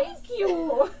 Magnifying glass. Thank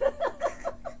you.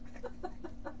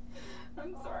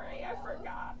 I'm sorry, I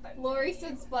forgot. Lori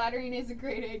said splattering is a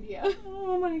great idea.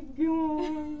 Oh my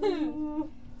god.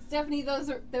 Stephanie,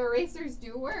 the erasers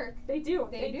do work. They do.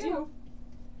 They They do. do.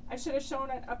 I should have shown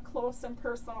it up close and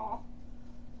personal.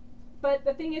 But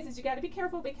the thing is you got to be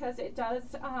careful because it does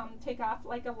take off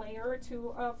like a layer or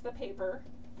two of the paper.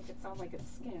 Make it sound like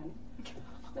it's skin.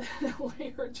 A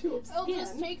layer or two of skin. I'll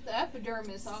just take the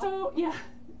epidermis off. So yeah,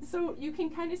 so you can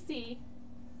kind of see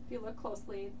if you look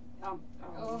closely. Oh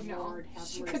no! Lord, have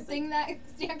mercy. Good thing that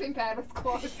stamping pad was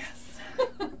closed. Yes.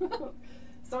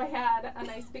 So I had a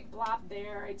nice big blob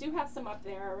there. I do have some up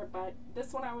there, but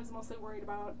this one I was mostly worried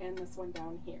about, and this one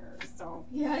down here. So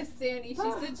Yes, Sandy. She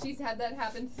said she's had that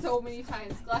happen so many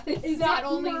times. Glad it's is not that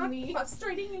only not me.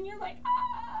 frustrating, and you're like,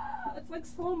 ah, it's like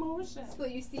slow motion. So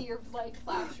you see your light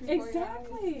flash before your eyes.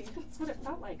 Exactly. That's what it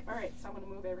felt like. All right, so I'm going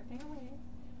to move everything away.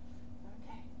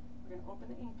 Okay, we're going to open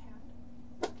the ink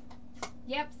pad.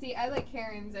 Yep. See, I like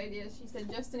Karen's idea. She said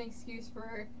just an excuse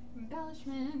for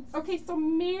embellishments. Okay, so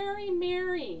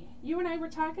Mary, you and I were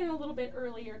talking a little bit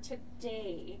earlier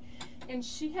today, and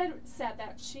she had said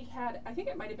that she had, I think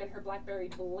it might have been her Blackberry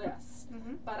Bliss,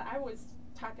 but I was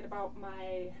talking about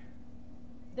my,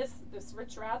 this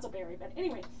Rich Razzleberry, but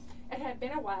anyway, it had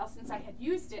been a while since I had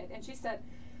used it, and she said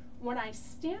when I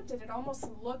stamped it, it almost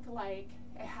looked like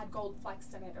it had gold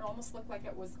flecks in it. It almost looked like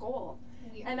it was gold.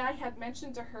 Yeah. And I had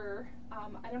mentioned to her,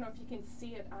 I don't know if you can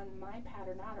see it on my pad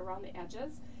or not, around the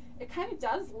edges. It kind of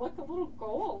does look a little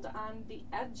gold on the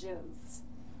edges.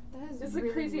 That is It's really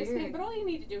the craziest weird. thing, but all you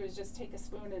need to do is just take a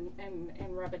spoon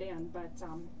and rub it in. But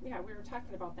yeah, we were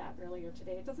talking about that earlier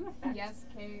today. It doesn't affect Yes,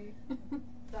 Kay.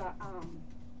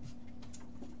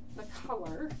 the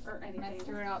color or anything. Messed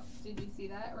her up. Did you see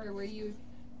that, or were you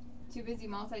too busy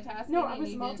multitasking? No, I and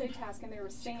was you didn't- multitasking. There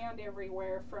was sand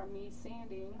everywhere from me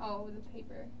sanding Oh, the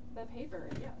paper. the paper.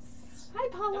 Yes. Hi,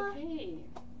 Paula. Okay.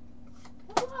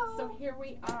 Hello. So here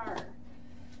we are.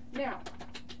 Now,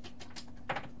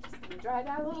 just gonna dry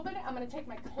that a little bit. I'm gonna take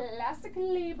my classic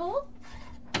label,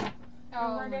 and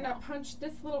we're gonna no. punch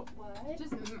this little what?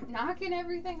 Just knocking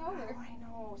everything over. Oh, I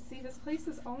know. See, this place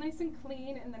is all nice and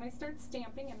clean, and then I start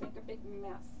stamping and make a big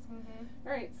mess.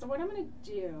 All right. So what I'm gonna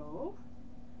do?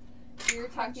 We were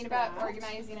talking about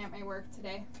organizing at my work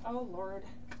today. Oh Lord,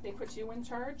 they put you in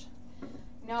charge?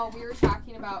 No, we were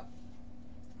talking about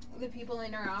the people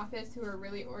in our office who are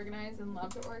really organized and love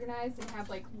to organize and have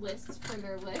like lists for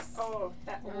their lists. Oh,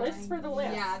 that list for the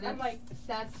list. Yeah, I'm like,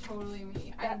 that's totally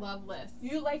me. I love lists.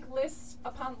 you like lists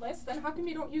upon lists? Then how come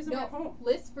you don't use them No, at home?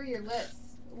 lists for your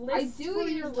lists. Lists I do for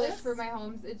use your lists for my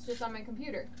homes. It's just on my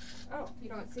computer. Oh, You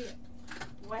don't see it.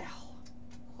 well.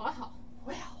 Wow.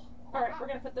 All right, we're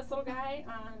gonna put this little guy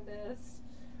on this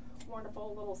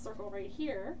wonderful little circle right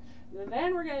here.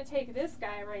 Then we're gonna take this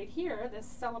guy right here, this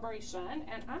celebration,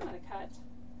 and I'm gonna cut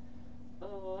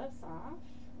this off,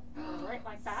 right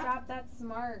like that. Stop, that's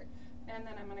smart. And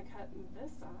then I'm gonna cut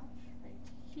this off right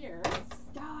here.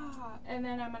 Stop. And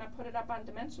then I'm going to put it up on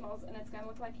dimensionals, and it's going to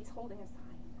look like he's holding a sign.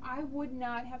 I would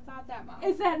not have thought that, Mom.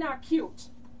 Is that not cute?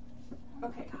 Oh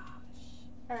Okay. my gosh.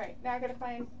 All right, now I got to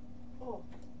find, oh,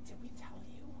 did we tell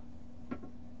you?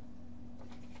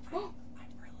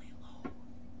 I'm really low.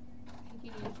 I think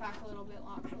you need to talk a little bit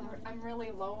longer. I'm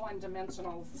really low on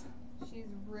dimensionals. She's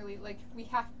really, like, we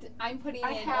have to, I'm putting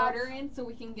I an have- order in so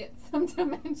we can get some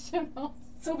dimensionals.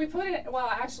 So we put it, well,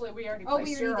 actually, we already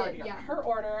placed we your already order, did, yeah. her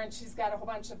order, and she's got a whole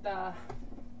bunch of the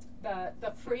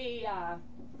free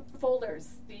folders,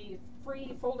 the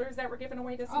free folders that were given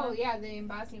away this month. Oh, yeah, the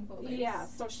embossing folders. Yeah,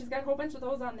 so she's got a whole bunch of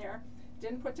those on there.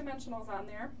 Didn't put dimensionals on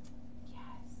there.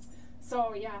 Yes.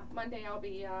 So, yeah, Monday I'll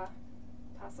be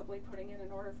possibly putting in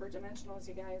an order for dimensionals,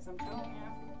 you guys, I'm telling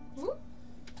you. Whoop.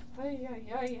 Ay, ay,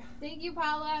 ay. Thank you,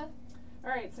 Paula. All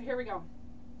right, so here we go.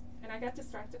 And I got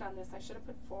distracted on this. I should have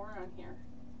put 4 on here.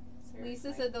 Seriously.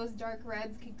 Lisa said those dark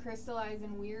reds could crystallize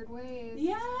in weird ways.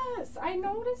 Yes, I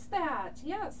noticed that.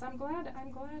 Yes, I'm glad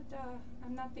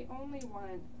I'm not the only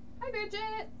one. Hi,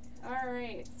 Bridget. All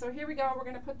right, so here we go. We're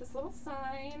going to put this little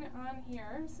sign on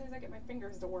here as soon as I get my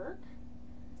fingers to work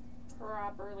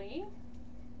properly.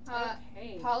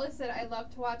 Okay. Paula said, I love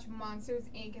to watch Monsters,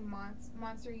 Inc. and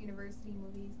Monster University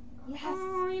movies. Yes.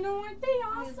 Oh, you know what? They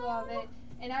awesome. I love it.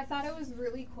 And I thought it was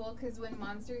really cool because when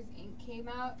Monsters, Inc. came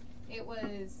out, it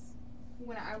was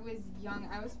when I was young.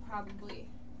 I was probably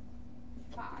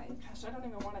 5. Gosh, I don't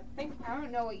even want to think. I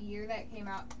don't know what year that came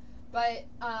out. But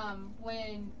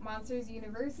when Monsters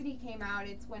University came out,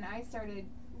 it's when I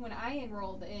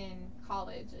enrolled in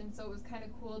college. And so it was kind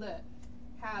of cool to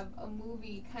have a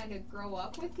movie kind of grow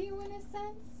up with you in a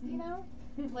sense, you know?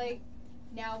 Like,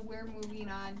 now we're moving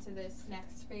on to this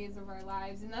next phase of our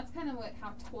lives. And that's kind of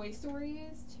how Toy Story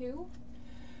is, too.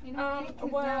 You know,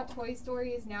 because now Toy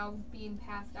Story is now being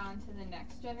passed on to the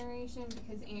next generation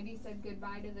because Andy said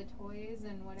goodbye to the toys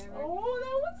and whatever. Oh,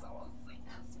 that was so sad.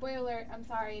 Spoiler alert, I'm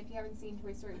sorry if you haven't seen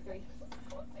Toy Story 3.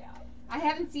 So sad. I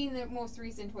haven't seen the most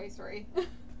recent Toy Story.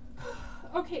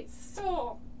 Okay,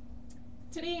 so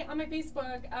today on my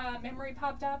Facebook, memory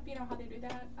popped up. You know how they do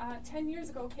that? 10 years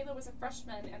ago, Kayla was a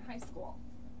freshman in high school.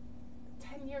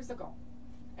 10 years ago.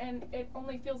 And it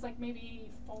only feels like maybe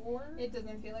 4. It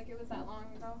doesn't feel like it was that long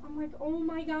ago. I'm like, oh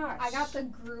my gosh. I got the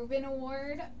Groovin'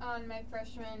 Award on my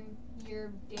freshman year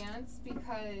of dance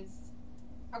because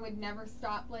I would never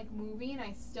stop like moving.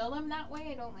 I still am that way.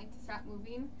 I don't like to stop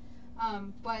moving.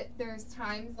 But there's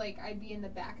times like I'd be in the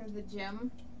back of the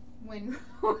gym when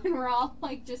we're all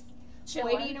like just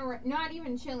Chilling. waiting, or not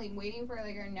even chilling, waiting for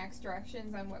like our next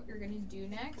directions on what we're gonna do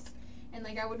next. And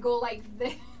like I would go like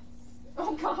this.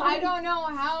 Oh God. I don't know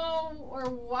how or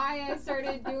why I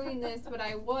started doing this, but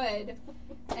I would.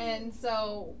 And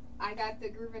so I got the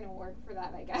Groovin' Award for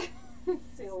that, I guess.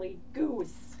 Silly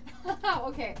goose.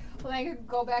 Okay, well I could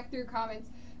go back through comments.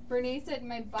 Brene said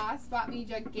my boss bought me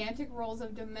gigantic rolls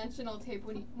of dimensional tape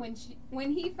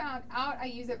when he found out I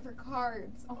use it for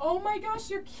cards. Oh my gosh,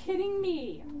 you're kidding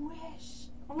me. I wish.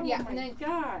 Oh Yeah, my and then-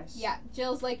 gosh. Yeah,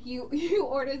 Jill's like you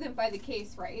order them by the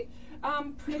case, right?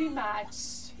 Pretty much.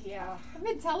 Yeah. I've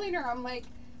been telling her, I'm like,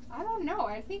 I don't know.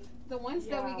 I think the ones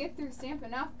that Yeah. we get through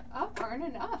Stampin' Up aren't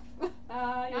enough. Yeah.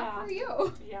 Not for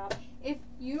you. Yeah. If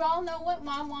you all know what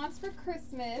Mom wants for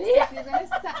Christmas, Yeah. if you're gonna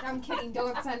send, I'm kidding.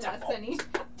 Don't send us any.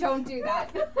 Don't do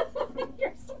that.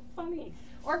 You're so funny.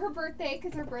 Or her birthday,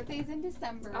 because her birthday's in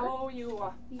December. Oh,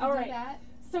 you. You can All do right. that.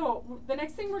 So the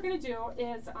next thing we're gonna do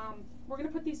is we're gonna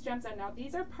put these gems on now.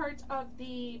 These are part of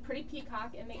the Pretty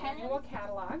Peacock in the annual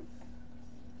catalog.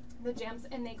 The gems,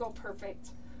 and they go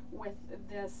perfect with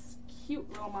this cute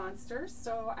little monster.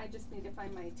 So I just need to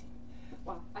find my.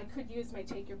 Well, I could use my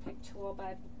take your pick tool,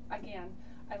 but again,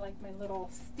 I like my little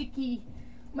sticky,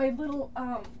 my little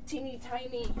teeny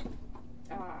tiny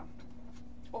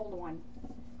old one.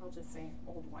 I'll just say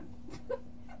old one.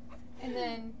 And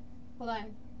then, hold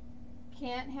on.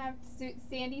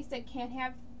 Sandy said can't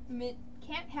have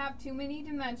too many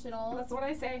dimensionals. That's what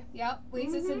I say. Yep.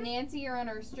 Lisa said Nancy, you're on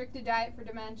a restricted diet for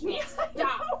dimensionals.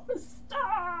 Stop.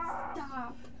 Stop.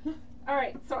 Stop. All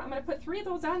right, so I'm gonna put 3 of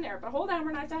those on there, but hold on,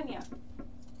 we're not done yet.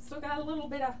 Still got a little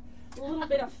bit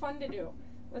of fun to do.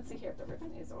 Let's see here. The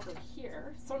ribbon is over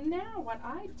here. So now what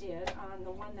I did on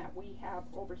the one that we have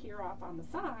over here off on the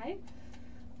side,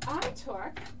 I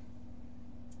took.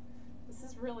 This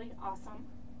is really awesome.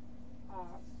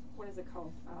 What is it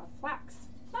called? Flax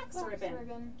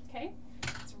ribbon. Okay,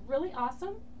 it's really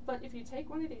awesome. But if you take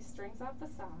one of these strings off the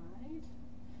side,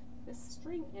 this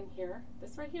string in here,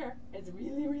 this right here, is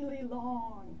really, really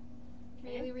long.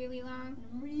 Okay? Really, really long.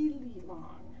 Really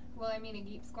long. Well, I mean, it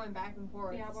keeps going back and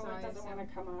forth. Yeah, well, so it doesn't want to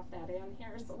come off that end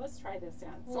here, so let's try this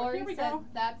end. So Lori here we said, go.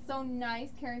 that's so nice.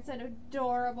 Karen said,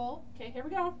 adorable. Okay, here we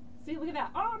go. See, look at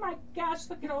that. Oh my gosh,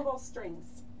 look at all those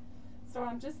strings. So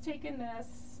I'm just taking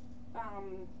this,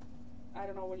 I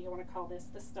don't know, what do you want to call this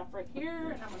stuff right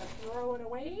here, and I'm going to throw it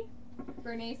away.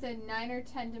 Renee said 9 or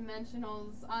 10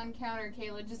 dimensionals on counter,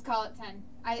 Kayla. Just call it 10.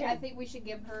 I think we should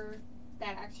give her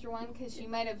that extra one because she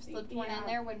might have slipped one in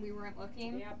there when we weren't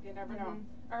looking. Yep, you never know.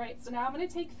 All right, so now I'm going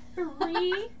to take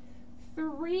three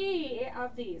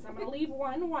of these. I'm going to leave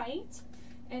one white,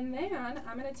 and then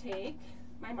I'm going to take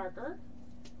my marker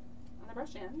on the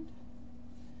brush end.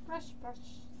 Brush,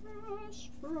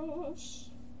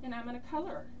 and I'm going to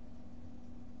color.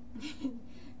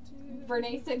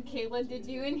 Renee said, Kayla, did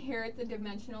you inherit the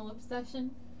dimensional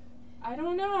obsession? I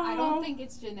don't know. I don't think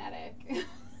it's genetic.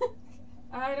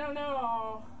 I don't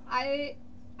know. I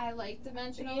like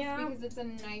dimensionals Yeah. because it's a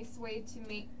nice way to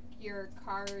make your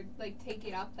card, like, take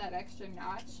it up that extra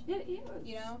notch. It is.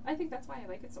 You know? I think that's why I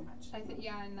like it so much.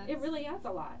 Yeah, and that's... It really adds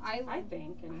a lot, I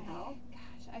think, anyhow.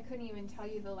 Gosh, I couldn't even tell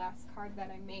you the last card that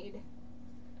I made.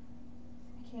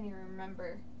 I can't even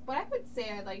remember. But I would say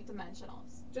I like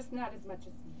dimensionals. Just not as much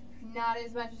as me. Not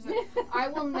as much as I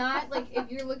will not, like,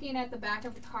 if you're looking at the back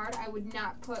of the card, I would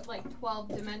not put, like, 12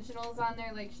 dimensionals on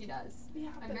there like she does. Yeah,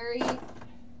 I'm very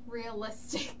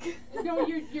realistic. No,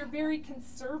 you're very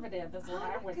conservative is what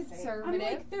I would say. Conservative? I'm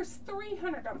like, there's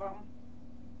 300 of them.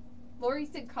 Lori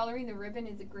said coloring the ribbon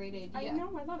is a great idea. I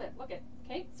know, I love it. Look it.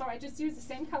 Okay, so I just used the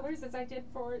same colors as I did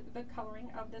for the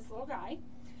coloring of this little guy.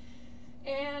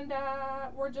 And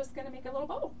we're just going to make a little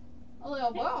bow. A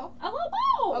little bow. A little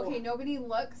bow. Okay, nobody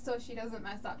look so she doesn't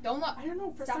mess up. Don't look. I don't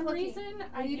know, for Stop some looking. reason,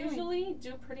 I are you usually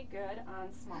do pretty good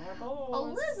on smaller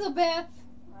bows. Elizabeth.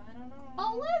 I don't know.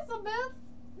 Elizabeth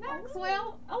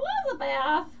Maxwell.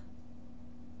 Elizabeth.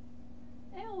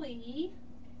 Ellie.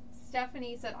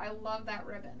 Stephanie said, I love that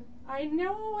ribbon. I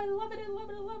know, I love it, I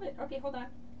love it, I love it. Okay, hold on.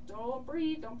 Don't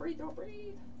breathe, don't breathe, don't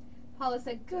breathe. Paula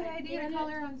said, good idea to get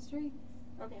color on strings.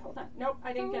 Okay, hold on. Nope,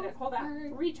 I didn't get it. Hold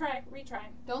on. Retry.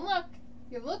 Don't look.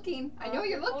 You're looking. I know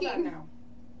you're Hold looking. on now.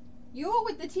 You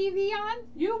with the TV on?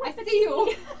 You with I the see TV.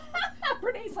 you.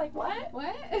 Renee's like, what?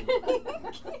 What?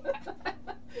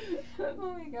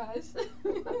 Oh my gosh.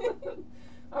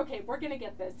 Okay, we're going to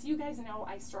get this. You guys know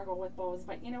I struggle with bows,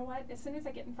 but you know what? As soon as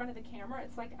I get in front of the camera,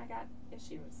 it's like I got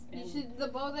issues. You should. The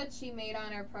bow that she made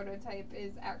on our prototype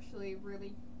is actually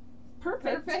really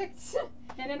perfect. perfect.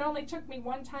 And it only took me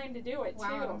one time to do it,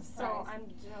 Wow, too. So I'm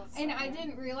just... And I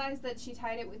didn't realize that she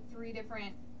tied it with 3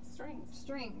 different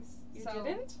strings. You so,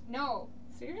 didn't? No.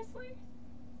 Seriously?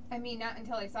 I mean, not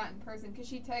until I saw it in person, because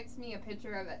she texted me a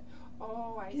picture of it.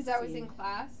 Oh, I see. Because I was in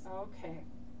class. Okay.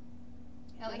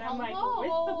 And I'm like, with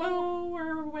the bow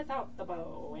or without the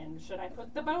bow? And should I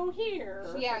put the bow here?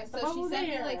 Yeah, so she sent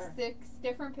me like there? 6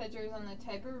 different pictures on the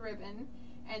type of ribbon,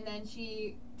 and then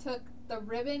she took the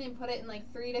ribbon and put it in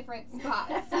like 3 different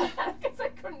spots. Because I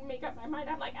couldn't make up my mind.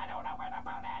 I'm like, I don't know where to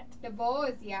put it. The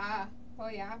bows, yeah. Oh,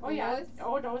 yeah. Oh, yeah.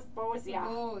 Oh, those bows, yeah.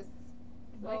 Bows.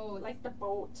 Bows. Like the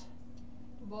boat.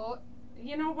 Boat.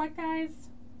 You know what, guys?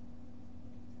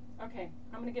 Okay,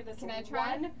 I'm going to give this Can I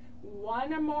try?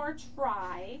 one more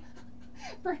try.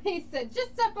 Bernie said,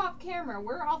 just step off camera.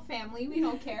 We're all family. We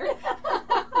don't care.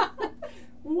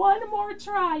 One more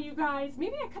try, you guys.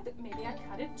 Maybe I cut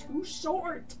it too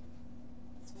short.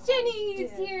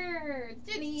 Jenny's here.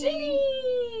 Jenny.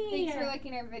 Thanks for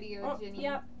liking our video, Jenny.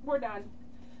 Yep, we're done.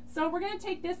 So we're going to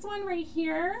take this one right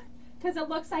here because it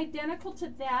looks identical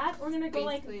to that. We're going to go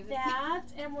like that,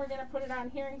 and we're going to put it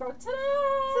on here and go ta-da!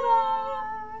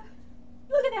 Ta-da!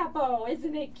 Look at that bow.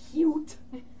 Isn't it cute?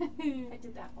 I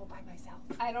did that all by myself.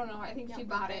 I don't know. I think she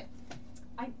bought it.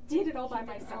 I did it all by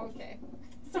myself. Okay.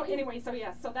 So anyway, so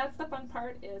that's the fun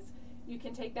part is you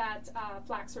can take that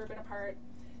flax ribbon apart,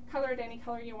 color it any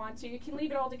color you want to. You can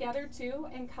leave it all together too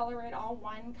and color it all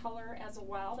one color as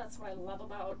well. That's what I love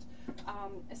about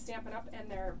Stampin' Up! And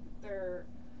their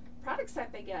products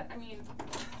that they get. I mean,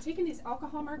 taking these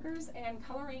alcohol markers and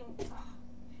coloring,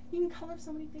 you can color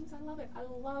so many things. I love it. I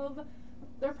love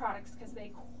their products because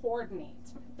they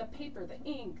coordinate the paper, the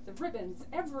ink, the ribbons,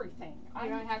 everything. You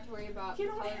don't have to worry about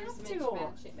colors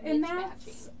mismatching. And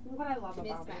that's what I love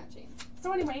about it.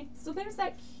 So anyway, so there's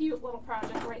that cute little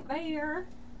project right there.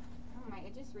 Oh my,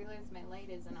 I just realized my light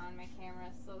isn't on my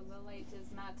camera, so the light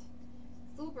is not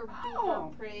super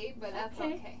pretty, but that's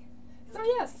okay. So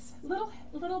yes,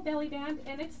 little belly band,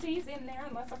 and it stays in there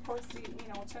unless of course you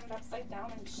know turn it upside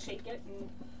down and shake it and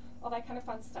all that kind of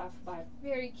fun stuff. But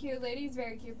Very cute, ladies.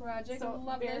 Very cute project. So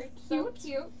Love very this. So cute.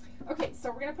 cute. okay,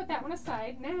 so we're gonna put that one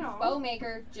aside now. Bow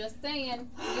maker. Just saying.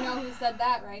 You know who said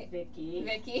that, right? Vicky.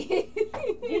 Vicky.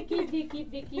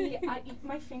 Vicky.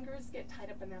 My fingers get tied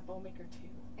up in that bow maker too.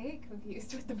 I get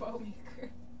confused with the bow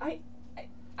maker.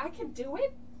 I can do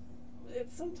it.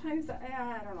 It's sometimes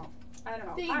I don't know.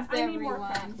 Thanks, I need more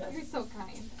everyone. practice. You're so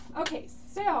kind. Okay,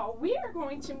 so we are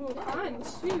going to move on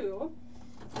to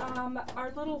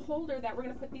our little holder that we're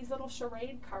going to put these little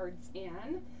charade cards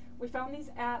in. We found these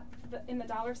in the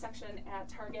dollar section at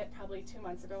Target probably 2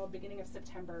 months ago, beginning of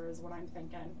September is what I'm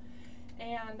thinking.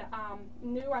 And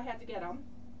knew I had to get them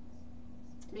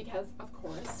because, of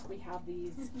course, we have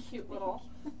these cute little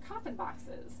coffin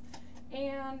boxes.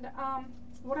 And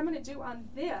what I'm going to do on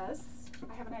this,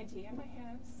 I have an idea in my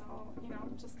head, so, you know,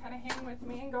 just kind of hang with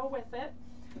me and go with it.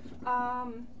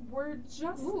 We're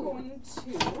just going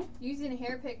to... Using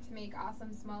hair pick to make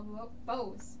awesome small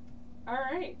bows. All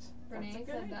right. Renee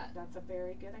said that. That's a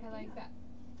very good idea. I like that.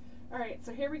 All right,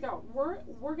 so here we go.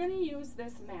 We're going to use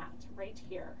this mat right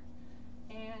here.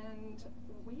 And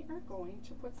we are going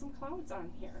to put some clouds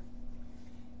on here.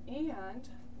 And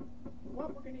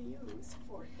what we're going to use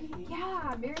for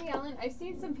Yeah, Mary Ellen, I've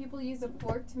seen some people use a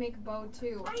fork to make a bow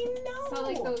too. I know. So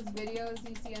like those videos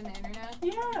you see on the internet.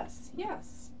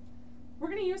 Yes. We're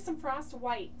going to use some frost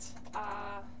white.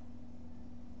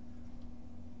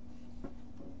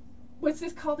 What's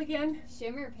this called again?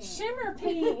 Shimmer paint. Shimmer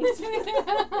paint.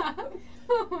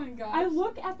 Oh my gosh. I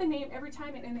look at the name every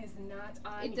time and it is not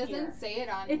on It doesn't here. say it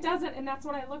on It doesn't, and that's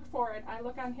what I look for. I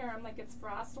look on here, I'm like, it's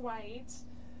frost white.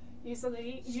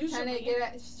 Usually. She's trying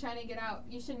to get out.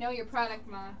 You should know your product,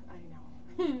 Ma. I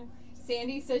know.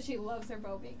 Sandy says she loves her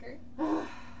bow maker.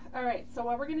 All right, so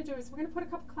what we're going to do is we're going to put a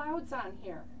couple clouds on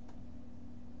here.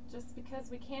 Just because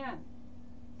we can.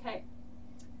 Okay.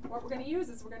 What we're going to use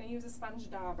is we're going to use a sponge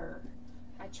dauber.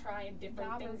 I tried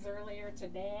different things earlier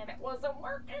today and it wasn't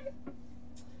working.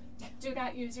 Do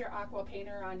not use your aqua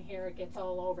painter on here. It gets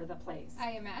all over the place.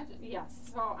 I imagine. Yes.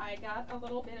 So I got a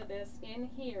little bit of this in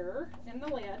here in the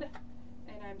lid.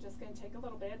 And I'm just going to take a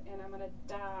little bit and I'm going to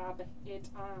dab it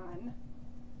on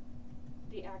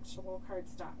the actual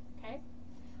cardstock. Okay?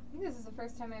 I think this is the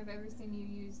first time I've ever seen you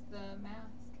use the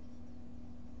mask.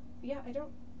 Yeah, I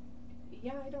don't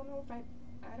know if I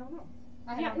don't know.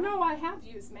 I don't know. No, I have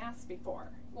used masks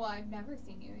before. Well, I've never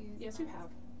seen you use Yes, masks. you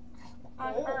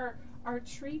have. On our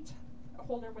treat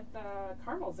holder with the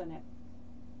caramels in it.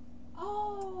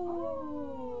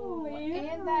 Oh,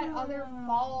 yeah. And that other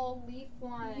fall leaf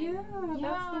one. Yeah,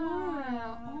 that's the one.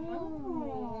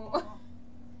 Oh.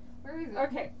 Where is it?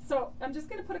 Okay, so I'm just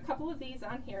going to put a couple of these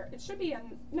on here. It should be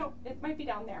no, it might be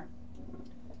down there.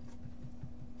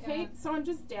 Okay, so I'm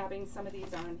just dabbing some of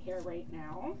these on here right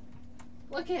now.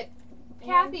 Look at And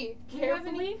Kathy.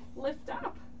 carefully lift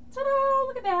up. Ta-da!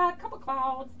 Look at that. Couple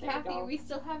clouds. There Kathy, we go. we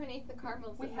still haven't ate the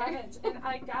caramels. We in there. haven't. And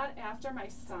I got after my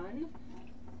son.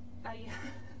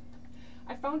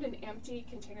 I found an empty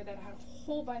container that had a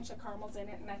whole bunch of caramels in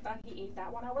it, and I thought he ate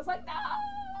that one. I was like,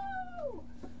 no!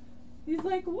 He's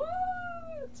like, what?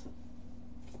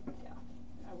 Yeah,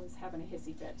 I was having a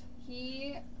hissy fit.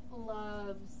 He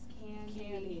loves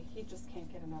candy. He just can't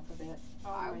get enough of it.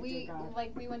 Oh my dear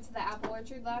God. We went to the apple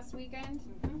orchard last weekend,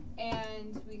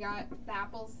 and we got the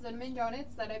apple cinnamon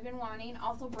donuts that I've been wanting.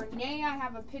 Also, Renee, I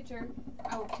have a picture.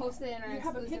 I will post it in our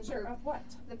exclusive group. You have a picture of what?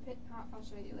 I'll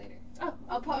show you later. Oh,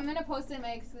 I'm gonna post it in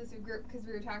my exclusive group because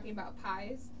we were talking about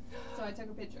pies, so I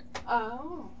took a picture.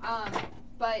 Oh.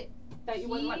 But that you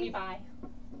wouldn't let me buy.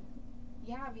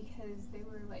 Yeah, because they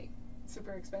were like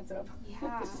super expensive.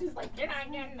 Yeah. She's like, you're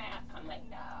not getting that. I'm like,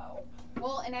 no.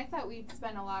 Well, and I thought we'd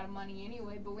spend a lot of money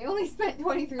anyway, but we only spent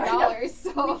 $23.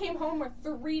 So we came home with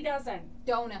 3 dozen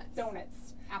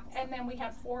donuts. Apples. And then we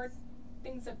had 4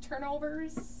 things of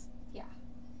turnovers. Yeah.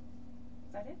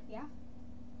 Is that it? Yeah.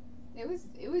 It was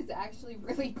actually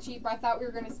really cheap. I thought we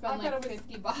were gonna spend like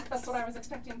 $50. That's what I was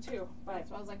expecting too. But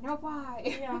so I was like, no,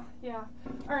 why? Yeah.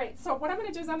 All right. So what I'm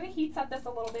gonna do is I'm gonna heat set this a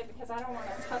little bit because I don't want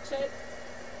to touch it.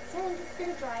 So I'm just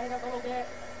gonna dry it a little bit.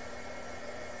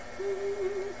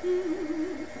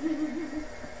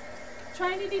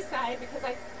 Trying to decide because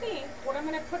I think what I'm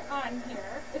gonna put on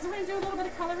here is we're gonna do a little bit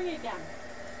of coloring again.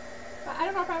 But I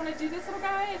don't know if I want to do this little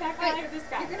guy, that guy, or this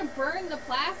guy. You're gonna burn the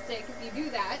plastic if you do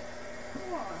that.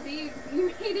 Oh. See, you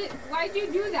made it. Why'd you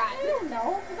do that? I don't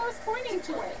know, because I was pointing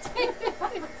to it.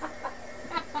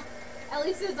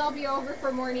 Ellie says I'll be over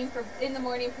in the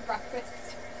morning for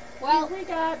breakfast. Well,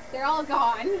 they're all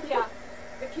gone. Yeah,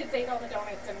 the kids ate all the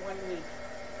donuts in 1 week.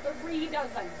 3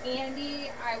 dozen.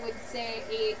 Andy, I would say,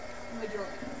 ate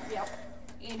majority. Yep.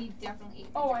 Andy definitely ate.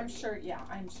 Oh, I'm sure. Yeah,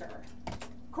 I'm sure.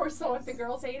 Of course, so if the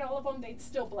girls ate all of them, they'd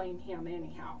still blame him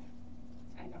anyhow.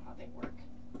 I know how they work.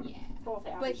 Yeah. Both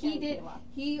Abby But he and did. Kayla.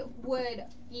 He would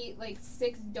eat like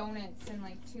 6 donuts in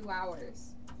like 2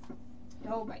 hours.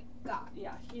 Oh my god.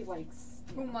 Yeah, he likes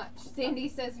Too much. Sandy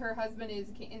says her husband is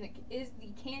the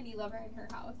candy lover in her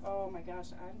house. Oh my gosh,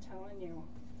 I'm telling you,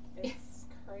 it's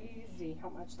crazy how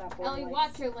much that boy Ellie, likes.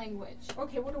 watch your language.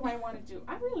 Okay, what do I want to do?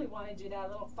 I really want to do that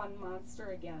little fun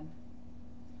monster again.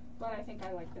 But I think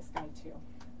I like this guy too.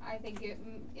 I think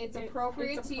it's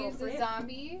appropriate to use the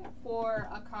zombie for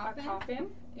a coffin. A coffin,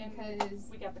 because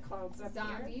we got the clouds up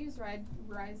zombies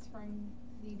rise from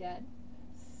the dead.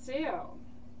 So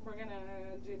we're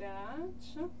gonna do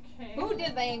that. Okay. Who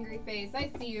did the angry face?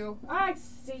 I see you. I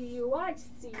see you. I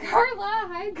see you. Carla,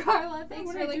 hi Carla. Thanks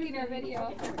What for did I do liking our here? video.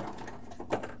 Okay, here we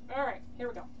go. All right, here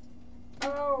we go.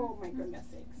 Oh my goodness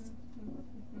sakes.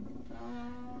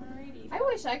 Alrighty. I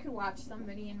wish I could watch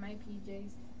somebody in my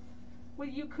PJs. Well,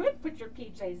 you could put your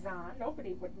PJs on.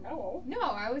 Nobody would know. No,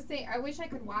 I was saying I wish I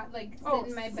could watch, like, sit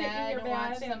in my sit bed your and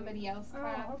watch bed somebody else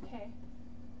crap. Oh, okay.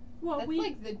 Well, That's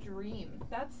like the dream.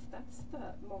 That's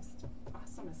the most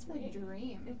awesomest The way.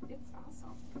 dream. It's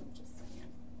awesome. I'm just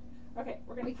saying. Okay,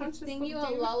 we're gonna We could punch this sing you little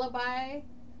a dude. lullaby,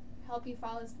 help you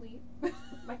fall asleep.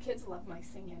 My kids love my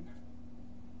singing.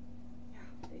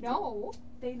 Yeah, they do. No,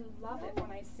 They love it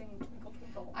when I sing Twinkle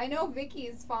Twinkle. I know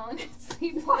Vicky's fallen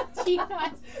asleep watching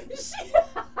us.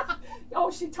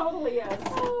 She totally is.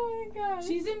 Oh my gosh.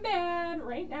 She's in bed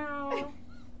right now.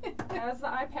 Has the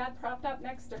iPad propped up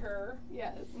next to her.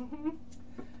 Yes. Mm-hmm.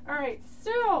 All right,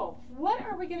 so what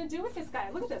are we going to do with this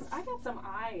guy? Look at this. I got some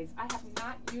eyes. I have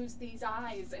not used these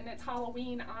eyes, and it's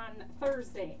Halloween on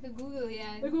Thursday. The googly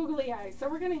eyes. The googly eyes. So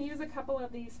we're going to use a couple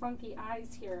of these funky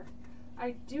eyes here.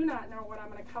 I do not know what I'm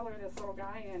going to color this little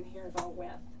guy in here, though, with.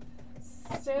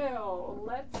 So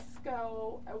let's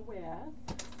go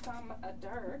with some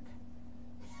dark.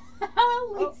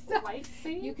 Lisa, light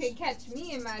sage. you could catch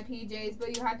me in my PJs,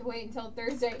 but you have to wait until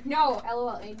Thursday. No,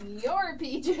 LOL, in your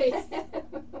PJs.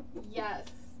 Yes.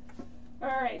 All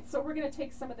right, so we're gonna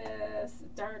take some of this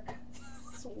dark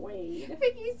suede.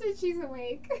 Vicky said she's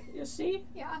awake. Is she?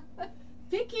 Yeah.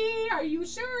 Vicky, are you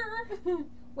sure?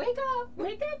 Wake up.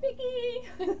 Wake up, Vicky.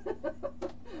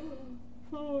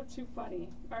 Oh, too funny.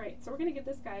 All right, so we're gonna get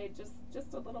this guy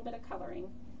just a little bit of coloring,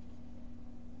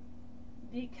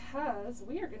 because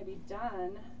we are going to be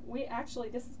done.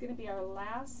 This is going to be our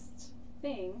last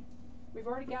thing. We've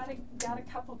already got a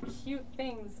couple cute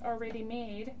things already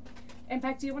made. In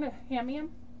fact, do you want to hand me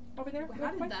them over there?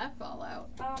 How did that fall out?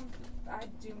 I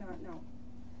do not know.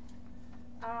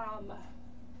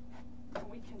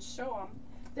 We can show them.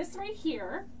 This right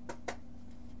here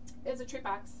is a treat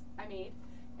box I made,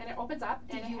 and it opens up.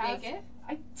 Did and you it has, make it?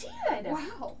 I did.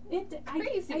 Wow.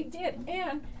 Crazy. I did,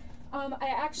 and I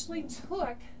actually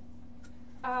took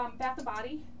Bath and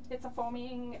Body. It's a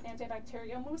foaming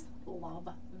antibacterial mousse. Love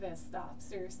this stuff.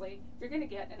 Seriously, if you're gonna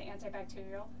get an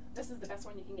antibacterial, this is the best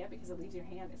one you can get because it leaves your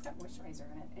hand. It's got moisturizer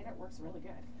in it, and it works really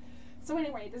good. So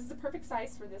anyway, this is the perfect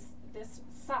size for this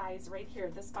size right here.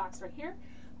 This box right here.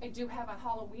 I do have a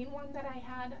Halloween one that I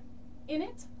had in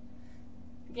it.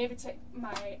 Gave it to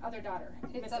my other daughter,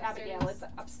 Miss Abigail. It's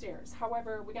upstairs.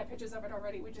 However, we got pictures of it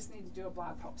already. We just need to do a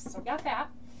blog post. So got that.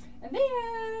 And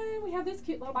then we have this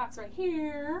cute little box right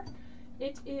here.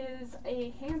 It is a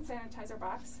hand sanitizer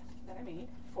box that I made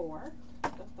for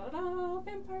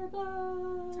Vampire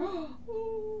Blood.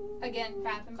 Again,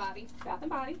 Bath and Body. Bath and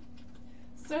Body.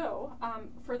 So,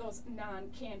 for those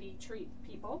non-candy treat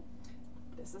people,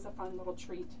 this is a fun little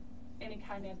treat. Any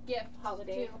kind of Gift.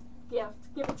 holiday Too.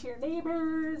 gift. Give it to your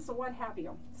neighbors, what have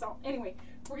you. So anyway,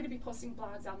 we're going to be posting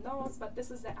blogs on those, but this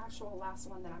is the actual last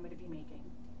one that I'm going to be making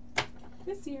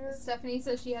this year. Stephanie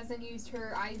says she hasn't used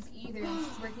her eyes either.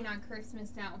 She's working on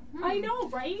Christmas now. I know,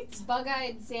 right?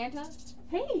 Bug-eyed Santa.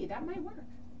 Hey, that might work.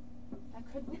 That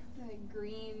could work. The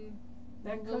green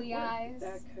That could googly work. eyes.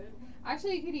 That could.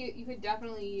 Actually, you could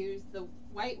definitely use the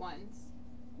white ones.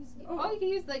 Oh. You could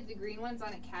use like the green ones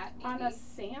on a cat. Maybe. On a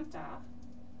Santa.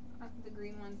 The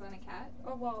green ones on a cat.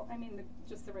 Oh well, I mean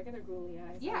just the regular googly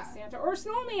eyes. Yeah. On a Santa or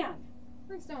snowman.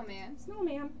 Or snowman.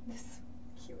 Snowman. This is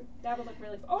cute. That would look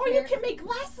really fun. Oh, you can make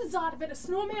glasses out of it. A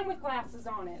snowman with glasses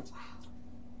on it.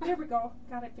 Wow. There we go.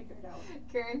 Got it figured out.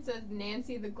 Karen says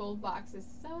Nancy the gold box is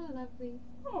so lovely.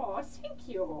 Oh, thank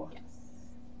you. Yes.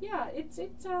 Yeah, it's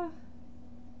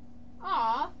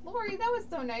Aw, Lori, that was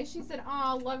so nice. She said,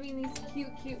 aw, loving these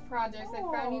cute projects. I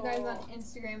found you guys on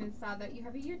Instagram and saw that you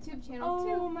have a YouTube channel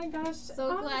too. Oh my gosh.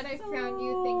 So glad I found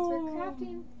you. Thanks for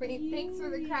crafting. Thanks for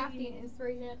the crafting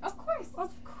inspiration. Of course.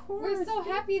 Of course. We're so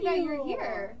happy that you're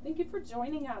here. Thank you for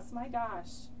joining us. My gosh.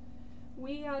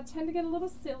 We tend to get a little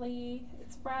silly.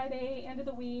 It's Friday, end of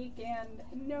the week, and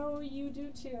no, you do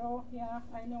too. Yeah,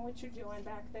 I know what you're doing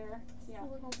back there. Yeah. A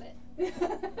little bit.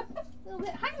 A little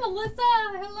bit. Hi, Melissa.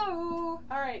 Hello.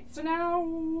 All right, so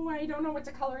now I don't know what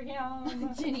to color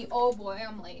him. Ginny, oh boy,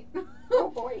 I'm late. Oh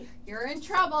boy. You're in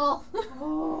trouble.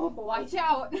 Oh boy. Watch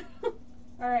out.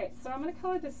 All right, so I'm going to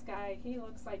color this guy. He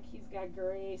looks like he's got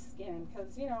gray skin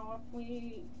because, you know, if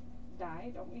we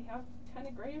die, don't we have kind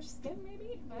of grayish skin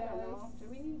maybe? I don't know. Do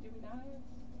we not?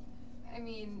 I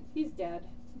mean, he's dead.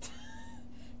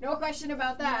 No question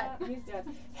about that. Yeah, he's dead.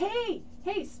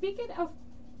 Hey, speaking of,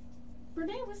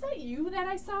 Renee, was that you that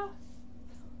I saw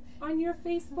on your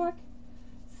Facebook?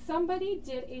 Somebody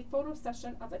did a photo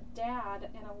session of a dad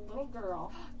and a little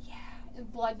girl. Yeah, a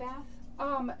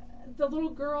bloodbath. The little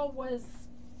girl was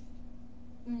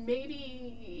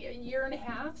maybe a year and a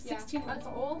half, 16 months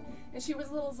old, and she was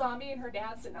a little zombie and her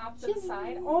dad sitting off to the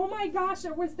side. Oh my gosh,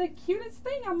 it was the cutest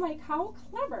thing. I'm like, how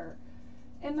clever.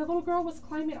 And the little girl was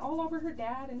climbing all over her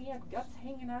dad, and he had guts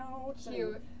hanging out.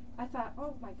 Cute. I thought,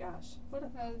 oh my gosh, what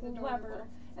a clever.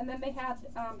 And then they had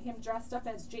him dressed up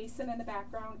as Jason in the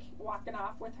background walking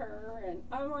off with her, and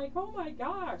I'm like, oh my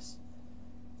gosh.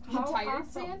 How Tired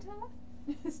awesome.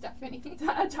 Santa? Stephanie.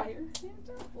 A tired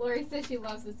Santa? Lori says she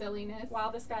loves the silliness. Wow,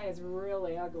 this guy is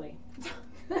really ugly.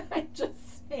 I'm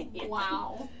just saying.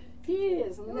 Wow. He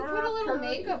is We not put a little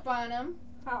pretty. makeup on him.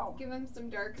 How? Give him some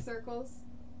dark circles.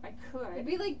 I It'd could.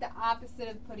 be like the opposite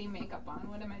of putting makeup on.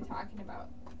 What am I talking about?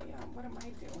 Yeah, what am I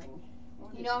doing?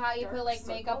 You know how you Dark put like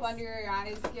makeup circles? under your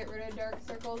eyes, get rid of dark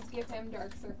circles? Give him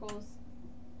dark circles.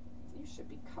 You should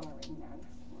be coloring then.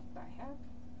 What the heck?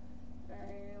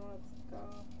 Alright, let's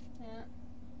go. Yeah.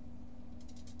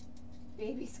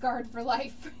 Baby scarred for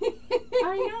life.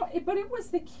 I know, but it was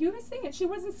the cutest thing, and she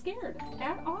wasn't scared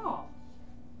at all.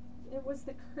 It was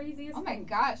the craziest Oh my thing.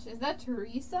 gosh, is that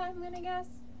Teresa, I'm gonna guess?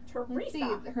 Let's see,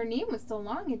 Teresa. her name was so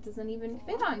long it doesn't even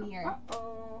fit on here.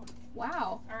 Uh-oh.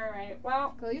 Wow. Alright,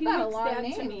 well, Girl, you he got a looks long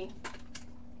dead to name. me.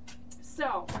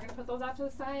 So, we're going to put those off to the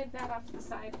side, that off to the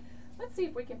side. Let's see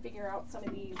if we can figure out some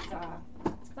of these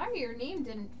Sorry your name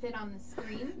didn't fit on the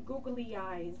screen. googly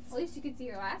eyes. At least you could see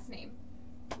your last name.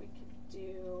 We could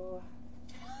do...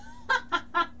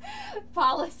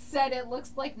 Paula said it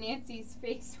looks like Nancy's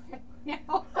face right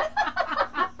now.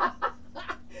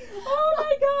 Oh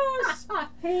my gosh!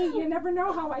 Hey, you never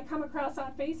know how I come across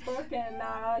on Facebook and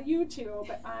YouTube.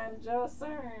 I'm just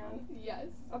saying. Yes.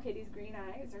 Okay, these green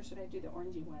eyes, or should I do the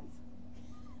orangey ones?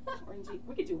 Orangey.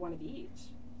 We could do one of each.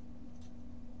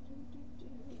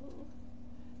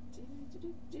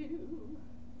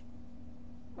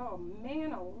 Oh,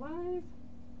 man alive.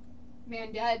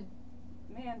 Man dead.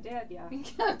 Man dead, yeah.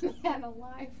 Man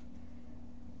alive.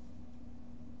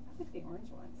 I like the orange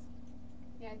ones.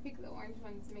 Yeah, I think the orange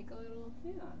ones make a little...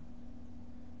 Yeah.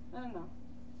 I don't know.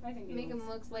 I think Make him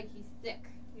look like he's sick.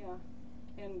 Yeah.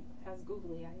 And has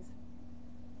googly eyes.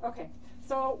 Okay.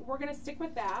 So we're going to stick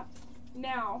with that.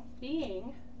 Now,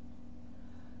 being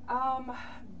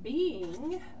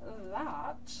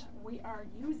that we are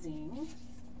using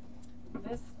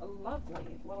this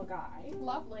lovely little guy.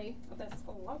 Lovely. This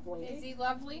lovely. Is he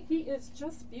lovely? He is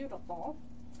just beautiful.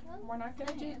 We're not going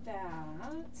to do Okay. that.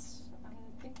 I'm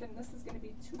thinking this is going to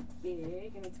be too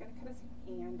big and it's going to cut his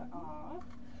hand off.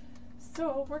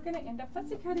 So we're going to end up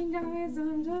fussy cutting, guys.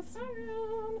 I'm just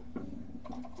saying.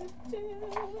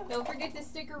 Don't forget to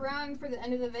stick around for the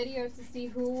end of the video to see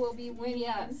who will be winning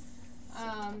Yes.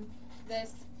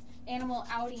 this animal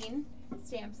outing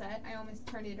stamp set. I almost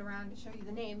turned it around to show you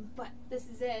the name, but this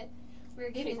is it. We're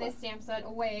giving this stamp set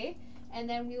away, and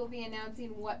then we will be announcing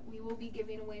what we will be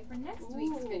giving away for next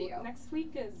week's video. Next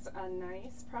week is a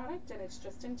nice product, and it's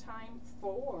just in time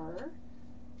for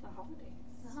the holidays.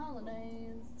 The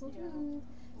holidays. Yeah. Woohoo.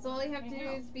 So all you have to do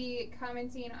Yeah. is be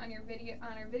commenting on your video,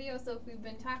 our video. So if we've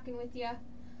been talking with you,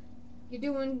 you're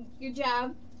doing your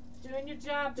job. Doing your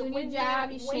job. Doing win your job,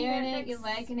 that- you're win sharing that it, you're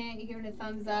next- liking it, you're giving it a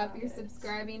thumbs You up, got you're it.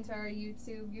 subscribing to our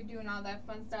YouTube, you're doing all that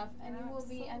fun stuff, and you will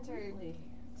be entered Absolutely.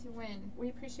 to win. We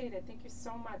appreciate it. Thank you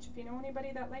so much. If you know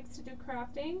anybody that likes to do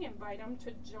crafting, invite them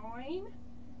to join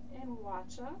and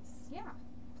watch us. Yeah,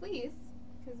 please,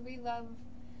 because we love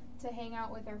to hang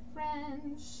out with our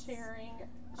friends. Sharing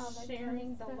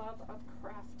Sharing the stuff. love of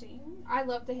crafting. I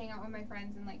love to hang out with my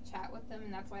friends and like chat with them,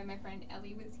 and that's why my friend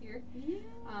Ellie was here,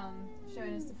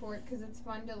 showing us support, because it's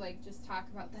fun to like just talk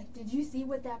about like, did you see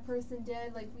what that person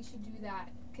did? Like, we should do that,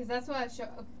 because that's what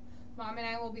Mom and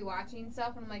I will be watching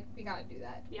stuff, and I'm like, we gotta do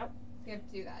that. Yep. We have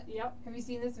to do that. Yep. Have you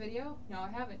seen this video? No, I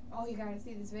haven't. Oh, you gotta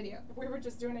see this video. We were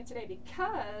just doing it today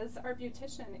because our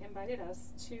beautician invited us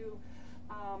to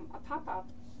a pop-up,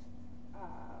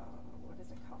 what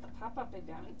is it called? A pop-up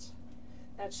event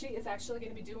that she is actually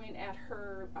going to be doing at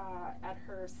her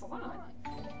salon.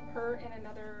 Her and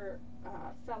another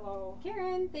fellow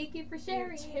Karen, thank you for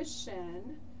sharing.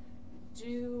 beautician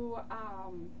do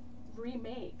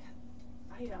remake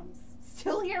items.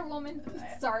 Still here, woman.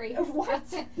 Sorry. What?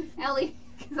 Ellie.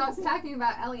 Because I was talking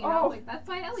about Ellie, and I was like, that's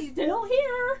why Ellie's still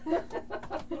here.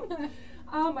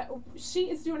 She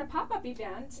is doing a pop-up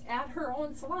event at her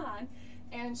own salon,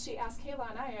 and she asked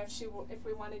Kayla and I if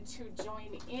we wanted to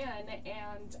join in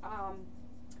and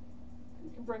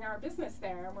bring our business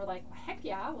there, and we're like, well, heck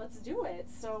yeah, let's do it.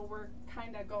 So we're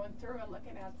kind of going through and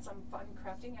looking at some fun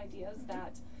crafting ideas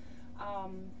that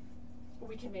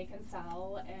we can make and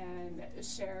sell and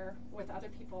share with other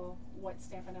people what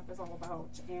Stampin' Up! Is all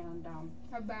about. And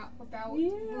about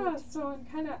yeah, so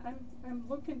I'm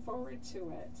looking forward to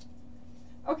it.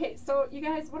 Okay, so you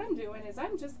guys, what I'm doing is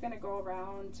I'm just gonna go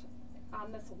around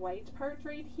on this white part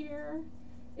right here.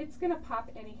 It's gonna pop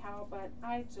anyhow, but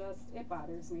it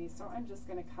bothers me, so I'm just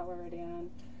gonna color it in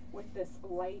with this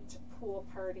light Pool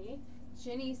Party.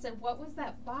 Jenny said, what was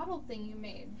that bottle thing you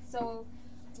made? So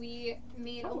we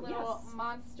made a little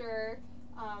monster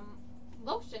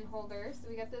lotion holder. So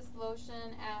we got this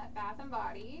lotion at Bath and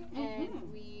Body, and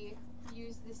we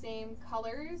used the same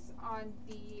colors on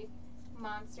the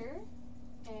monster,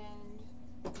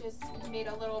 and just made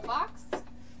a little box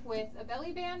with a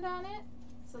belly band on it,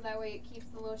 so that way it keeps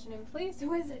the lotion in place.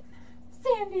 Who is it?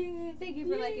 Sandy! Thank you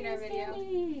for liking our video.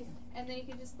 Sandy. And then you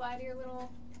can just slide your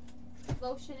little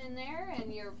lotion in there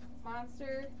and your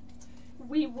monster.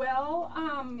 We will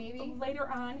Maybe later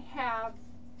on have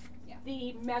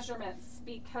the measurements,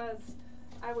 because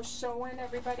I was showing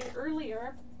everybody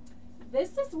earlier,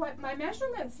 this is what my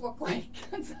measurements look like,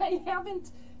 because I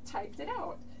haven't typed it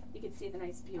out. You can see the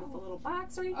nice beautiful little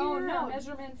box right here. Oh no.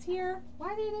 Measurements here.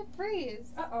 Why did it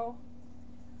freeze? Uh-oh.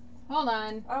 Hold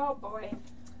on. Oh boy.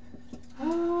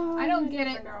 I don't get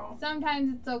it. Know.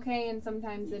 Sometimes it's okay and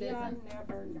sometimes it isn't. You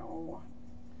never know.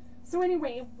 So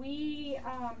anyway, we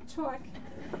took,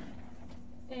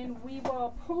 and we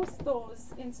will post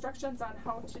those instructions on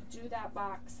how to do that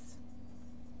box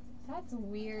That's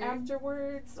weird.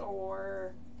 afterwards,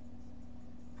 or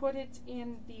put it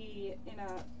in a,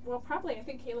 well, probably, I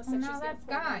think Kayla said she's going to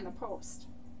put it in the post.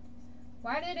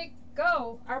 Why did it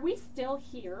go? Are we still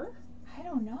here? I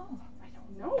don't know. I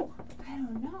don't know. I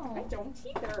don't know. I don't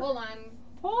either. Hold on.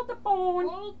 Hold the phone.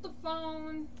 Hold the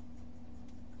phone.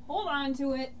 Hold on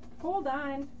to it. Hold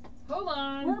on. Hold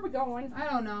on. Where are we going? I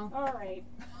don't know. All right.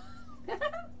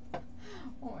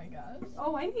 Oh my gosh.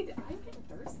 Oh, I'm getting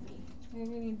thirsty. You're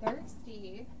getting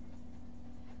thirsty.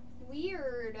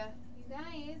 Weird. You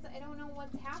guys, I don't know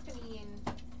what's happening.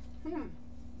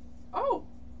 Oh,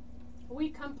 we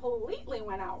completely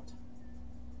went out.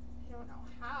 I don't know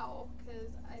how,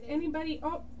 because I didn't. Anybody?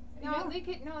 Oh, No, yeah. they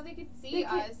could see They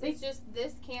can't- us. It's just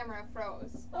this camera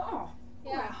froze. Oh,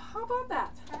 Yeah. well, how about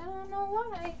that? I don't know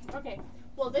why. Okay.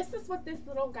 Well, this is what this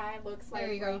little guy looks like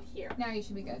There you go. right here. Now you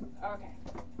should be good. Okay.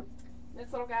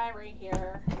 This little guy right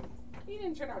here. He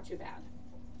didn't turn out too bad.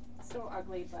 Still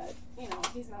ugly, but you know,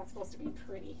 he's not supposed to be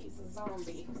pretty. He's a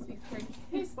zombie. Supposed to be pretty.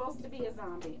 He's supposed to be a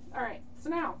zombie. All right. So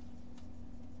now,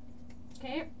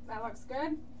 okay, that looks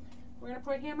good. We're gonna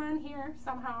put him on here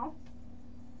somehow,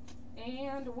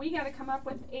 and we got to come up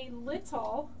with a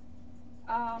little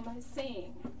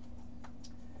saying.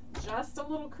 Just a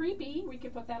little creepy. We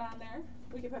could put that on there.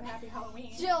 We could put Happy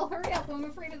Halloween. Jill, hurry up! I'm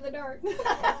afraid of the dark.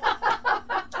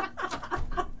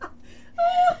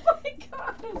 Oh my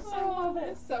gosh, I love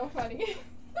it. So funny.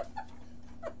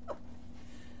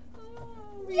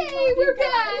 Oh, we Yay, love we're you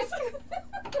guys.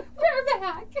 back! We're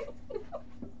back!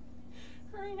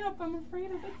 Hurry up, I'm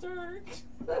afraid of the dark.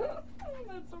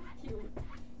 That's so cute.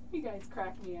 You guys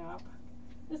crack me up.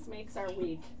 This makes our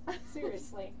week.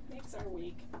 Seriously, makes our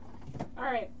week.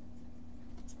 Alright,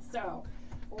 so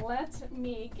let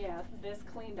me get this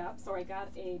cleaned up. So I got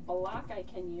a block I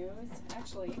can use.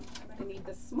 Actually, I'm going to need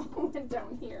the small one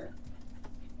down here.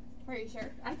 Are you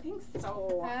sure? I think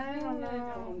so. I don't know.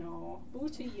 I don't know. Boo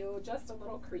to you, just a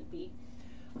little creepy.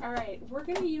 Alright, we're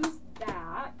going to use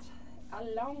that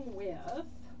along with,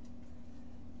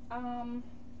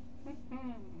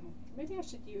 Maybe I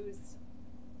should use,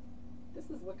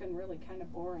 this is looking really kind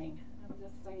of boring. I'm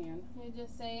just saying. You're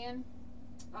just saying?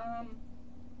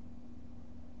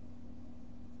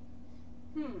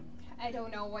 I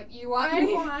don't know what you want.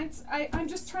 I'm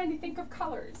just trying to think of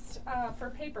colors for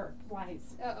paper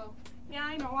wise. Uh-oh. Yeah,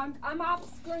 I know. I'm off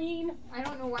screen. I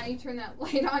don't know why you turn that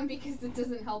light on because it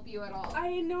doesn't help you at all.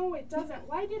 I know it doesn't.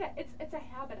 Why did I? It's a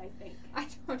habit, I think. I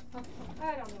don't know.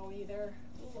 I don't know either.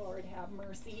 Lord have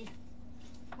mercy.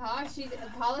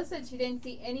 Paula said she didn't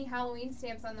see any Halloween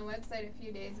stamps on the website a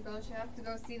few days ago. She'll have to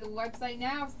go see the website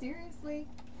now. Seriously.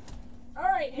 All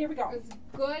right, here we go. There's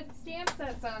good stamp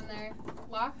sets on there.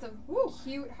 Lots of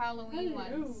cute Halloween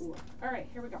ones. All right,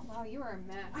 here we go. Wow, you are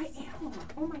a mess. I am.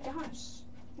 Oh my gosh.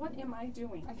 What am I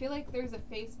doing? I feel like there's a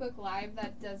Facebook Live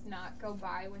that does not go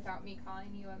by without me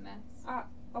calling you a mess.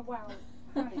 Oh, wow.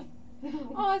 Honey.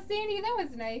 Oh, Sandy, that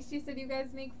was nice. She said you guys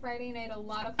make Friday night a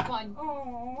lot of fun.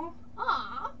 Oh.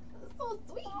 Aw, so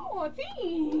sweet. Oh,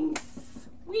 thanks.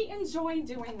 We enjoy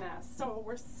doing this, so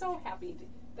we're so happy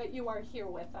that you are here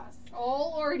with us.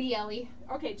 Oh, Lordy, Ellie.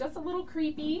 Okay, just a little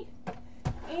creepy.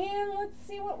 And let's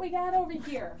see what we got over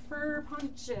here for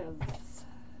punches.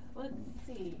 Let's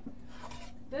see.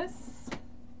 This,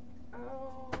 I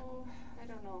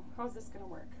don't know. How's this going to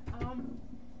work?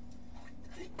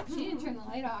 She didn't turn the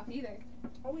light off either.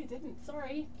 Oh, we didn't.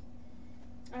 Sorry.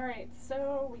 All right,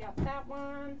 so we got that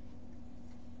one.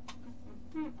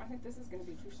 I think this is going to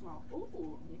be too small.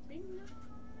 Ooh, maybe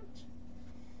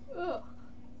not. Ugh.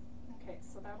 Okay,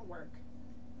 so that'll work.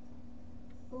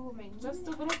 Ooh, man. Just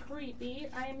a little creepy.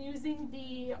 I am using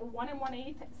the 1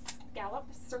 1/8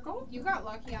 scallop circle. You got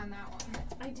lucky on that one.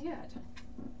 I did.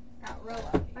 Got real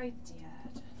lucky. I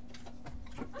did.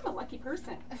 I'm a lucky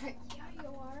person. Yeah, you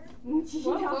are.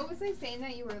 Yeah. What was I saying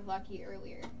that you were lucky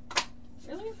earlier?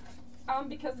 Really?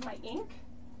 Because of my ink.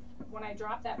 When I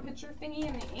dropped that picture thingy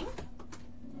in the ink.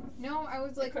 No, I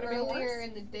was like earlier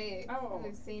in the day. Oh. I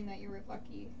was saying that you were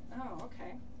lucky. Oh,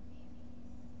 okay.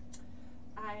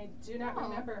 I do not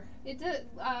remember. It did.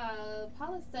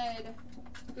 Paula said,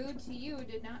 "Boo to You"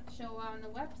 did not show on the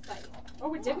website.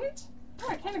 Oh, it didn't? Oh,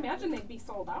 I can't imagine they'd be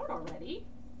sold out already.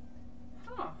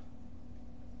 Huh.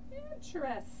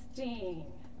 Interesting.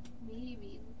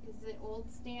 Maybe. Is it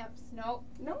old stamps? Nope.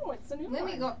 No, it's a new one. Let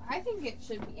me go. I think it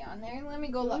should be on there. Let me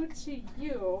go look. Boo to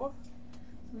You.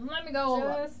 Let me go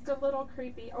look. Just a little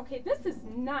creepy. Okay, this is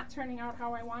not turning out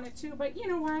how I want it to, but you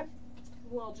know what?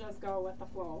 We'll just go with the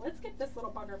flow. Let's get this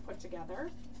little bugger put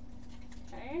together.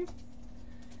 Okay.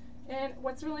 And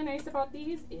what's really nice about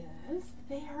these is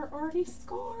they are already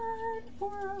scored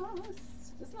for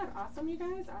us. Isn't that awesome, you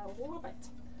guys? I love it.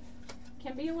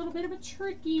 Can be a little bit of a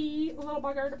tricky little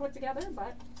bugger to put together,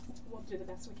 but we'll do the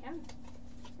best we can.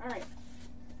 All right.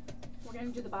 We're going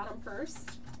to do the bottom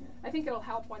first. I think it'll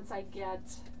help once I get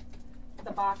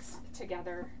the box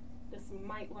together. This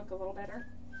might look a little better.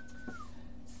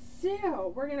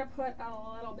 So we're going to put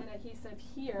a little bit of adhesive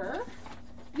here.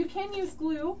 You can use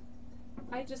glue.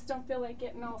 I just don't feel like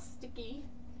getting all sticky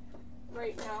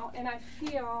right now. And I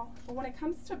feel when it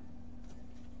comes to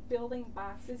building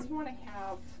boxes, you want to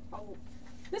have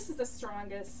this is the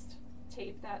strongest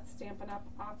tape that Stampin' Up!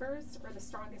 Offers, or the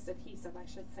strongest adhesive, I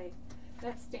should say,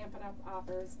 that Stampin' Up!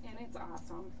 Offers, and it's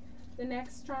awesome. The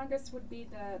next strongest would be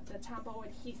the Tombow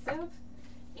adhesive,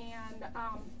 and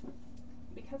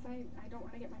because I don't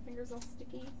want to get my fingers all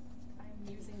sticky,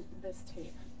 I'm using this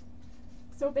tape.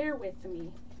 So bear with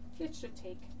me. It should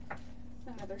take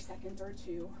another second or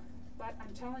two, but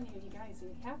I'm telling you, you guys,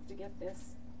 you have to get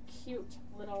this cute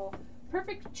little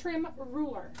perfect trim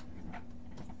ruler.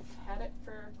 Had it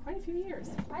for quite a few years.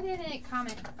 Why didn't it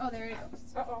comment? Oh, there it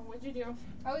goes. Uh-oh, what'd you do?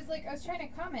 I was trying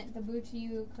to comment the Boo to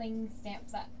You cling stamp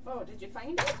set. Oh, did you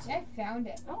find it? I found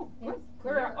it. Oh, good It's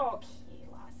girl. clear. Oh,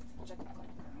 Kayla, such a good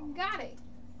girl. Got it.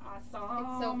 Awesome.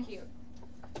 It's so cute.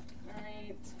 All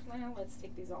right, well, let's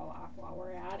take these all off while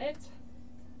we're at it.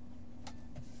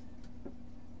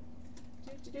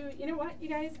 You know what, you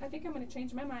guys? I think I'm going to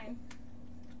change my mind.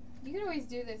 You can always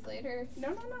do this later.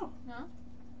 No. No?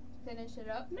 Finish it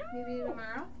up? No. Maybe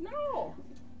tomorrow? No.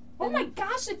 Oh my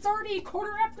gosh, it's already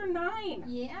 9:15.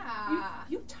 Yeah.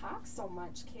 You talk so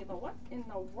much, Kayla. What in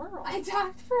the world? I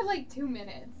talked for like 2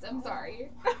 minutes. I'm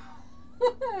sorry.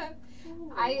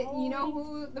 You know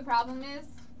who the problem is?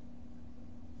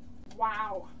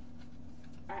 Wow.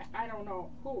 I don't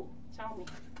know. Who? Tell me.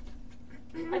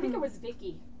 I think it was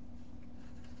Vicky.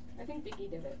 I think Vicky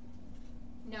did it.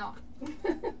 No.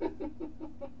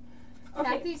 Okay.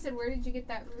 Kathy said, where did you get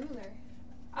that ruler?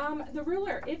 The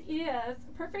ruler, it is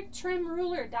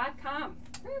perfecttrimruler.com.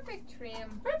 Perfect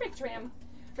trim. Perfect trim.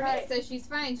 Right. says she's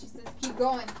fine. She says keep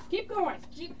going. Keep going.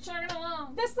 Keep chugging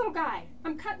along. This little guy,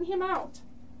 I'm cutting him out.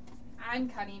 I'm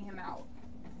cutting him out.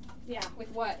 Yeah. With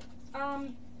what?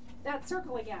 That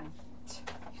circle again.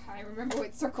 I remember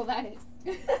what circle that is.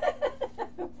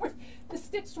 The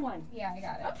stitched one. Yeah, I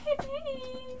got it. Okay,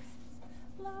 thanks.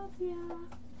 Love ya.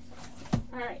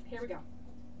 All right, here we go.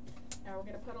 Now we're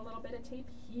gonna put a little bit of tape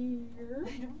here.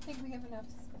 I don't think we have enough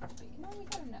space. No, we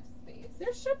got enough space.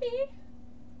 There should be.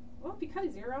 Well, if you cut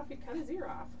his ear off, you cut his ear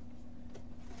off.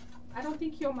 I don't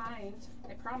think he'll mind.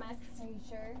 I promise. Are you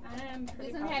sure? I'm He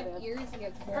pretty doesn't positive. have ears, he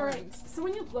has horns. All right, so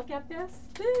when you look at this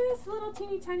little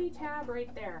teeny tiny tab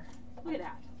right there, look at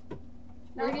that.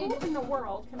 Now, Where did who in the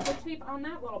world can put tape on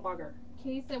that little bugger?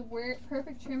 Kay said, "Where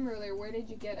perfect trim ruler? Where did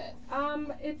you get it?"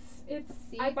 It's.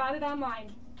 See? I bought it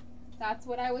online. That's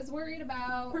what I was worried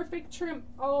about. Perfect trim.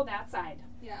 Oh, that side.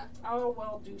 Yeah. Oh,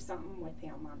 we'll do something with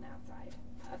him on that side.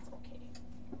 That's okay.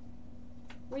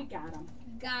 We got him.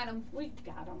 Got him. We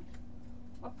got him.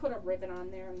 I'll put a ribbon on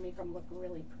there and make them look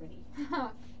really pretty.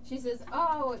 She says,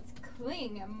 "Oh, it's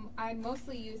cling. I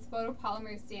mostly use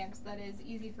photopolymer stamps that is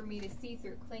easy for me to see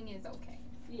through. Cling is okay."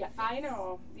 Yeah, I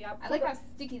know. Yeah, I like how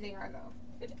sticky they are, though.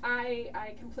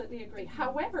 I completely agree.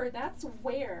 However, that's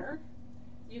where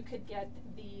you could get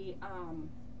the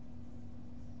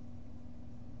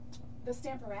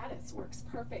Stamparatus works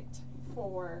perfect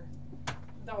for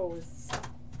those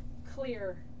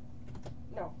clear,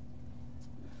 no,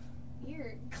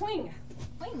 Here, cling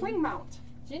cling. mount.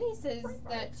 Jenny says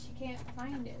that she can't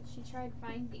find it. She tried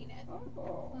finding it.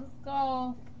 Oh. Let's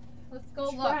go. Let's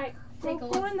go Try. look. Take a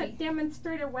Go on the look.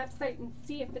 demonstrator website and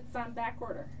see if it's on back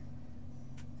order.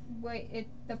 Wait,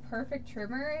 the perfect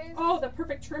trimmer is? Oh, the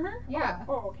perfect trimmer? Yeah.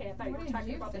 Oh, okay. I thought you What were did talking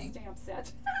you about think? the stamp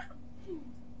set.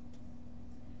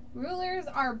 Rulers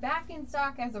are back in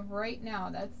stock as of right now.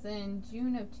 That's in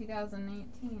June of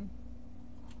 2019.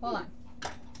 Hold on.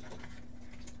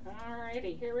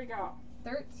 Alrighty, here we go.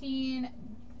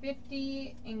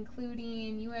 $13.50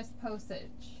 including U.S.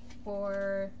 postage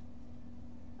for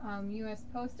U.S.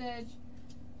 postage.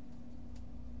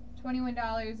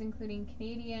 $21 including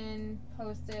Canadian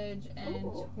postage, and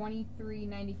Ooh.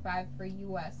 $23.95 for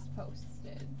U.S.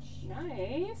 postage.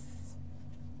 Nice.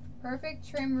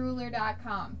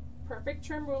 PerfectTrimRuler.com.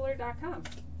 PerfectTrimRuler.com.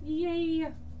 Yay.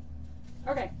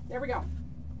 Okay, there we go.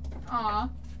 Aw,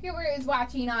 Hubert is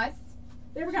watching us.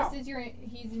 There we go. He says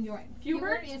he's enjoying.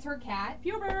 Hubert? Hubert is her cat.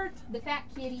 Hubert. The fat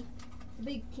kitty. The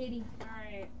big kitty.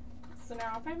 Alright. So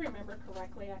now, if I remember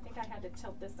correctly, I think I had to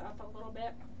tilt this up a little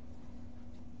bit.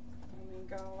 And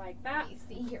then go like that. Let me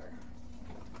see here.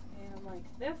 And like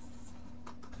this.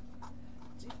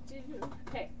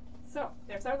 Okay, so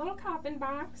there's our little coffin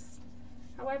box.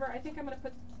 However, I think I'm going to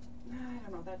put, I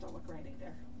don't know, that don't look right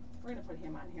either. We're going to put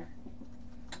him on here.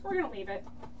 We're going to leave it.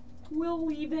 We'll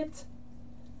leave it.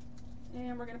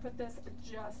 And we're going to put this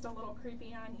just a little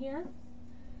creepy on here.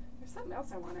 There's something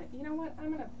else I want to, you know what,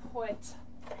 I'm going to spritz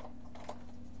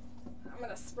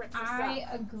this up. I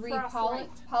agree.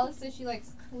 Paula says she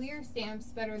likes clear stamps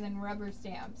better than rubber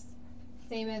stamps.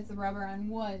 Same as the rubber on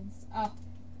woods.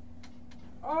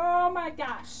 Oh my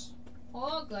gosh.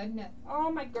 Oh goodness. Oh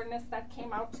my goodness, that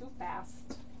came out too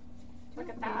fast. Look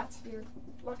at that.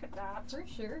 Look at that. For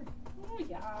sure. Oh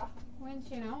yeah.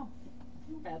 Wouldn't you know?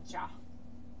 You betcha.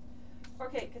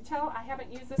 Okay, Cattell, I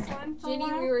haven't used this one. for a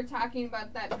Ginny, while. we were talking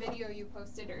about that video you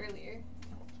posted earlier.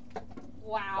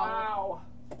 Wow. Wow.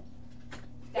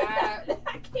 That.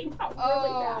 That came out really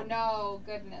Oh bad. no,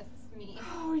 goodness me.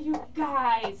 Oh, you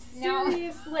guys. No.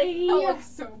 Seriously? That looks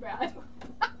so bad.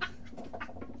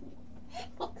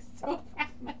 Looks so bad.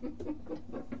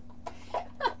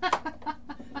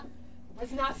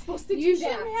 Was not supposed to do You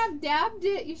that. shouldn't have dabbed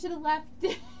it. You should have left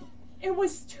it. It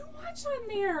was too much on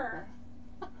there.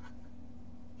 It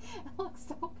looks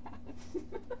so bad.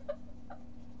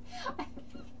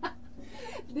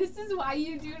 This is why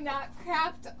you do not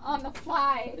craft on the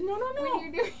fly. No. When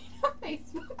you're doing a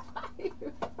Facebook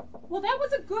Live. Well, that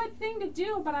was a good thing to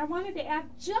do, but I wanted to add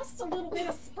just a little bit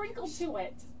of sprinkle to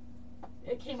it.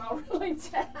 It came out really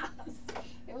fast.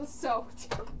 It was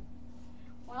soaked.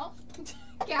 Well,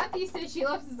 Kathy says she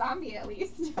loves zombie at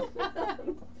least.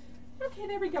 Okay,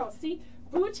 there we go. See,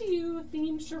 Boo to You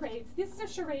themed charades. This is a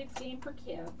charades game for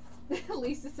kids.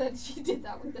 Lisa said she did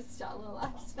that with the Stella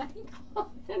last night.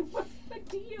 And what's the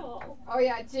deal? Oh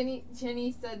yeah, Jenny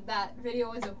said that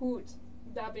video was a hoot.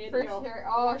 That video. For sure.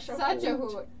 Oh, was such a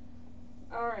hoot.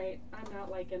 Alright, I'm not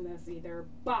liking this either,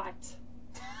 but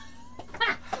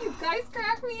You guys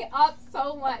crack me up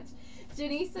so much.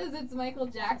 Jenny says it's Michael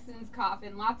Jackson's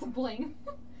coffin. Lots of bling.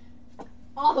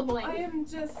 All the bling. I am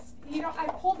just, I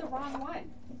pulled the wrong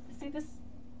one. See this?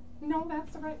 No,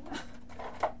 that's the right one.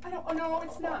 I don't. Oh no,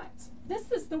 it's not.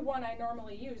 This is the one I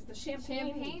normally use. The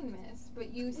Champagne mist,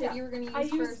 but you said you were going to I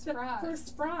use used First the Frost.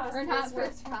 First Frost. Or not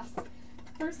First Frost.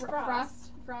 First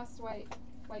Frost. Frost white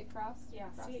frost. Yeah,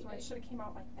 Frost see, white. it should have came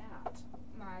out like that.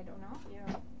 I don't know.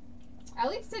 Yeah.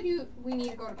 Alex said we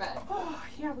need to go to bed. Oh,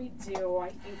 yeah, we do. I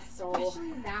think so.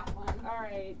 Especially that one. All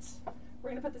right.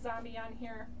 We're going to put the zombie on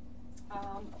here.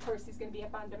 Of course, he's going to be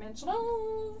up on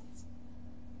dimensionals.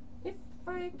 If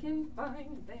I can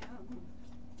find them.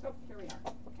 Oh, here we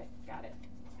are. Okay, got it.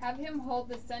 Have him hold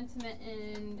the sentiment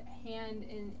in hand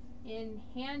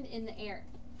in the air.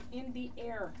 In the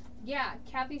air. Yeah,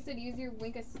 Kathy said use your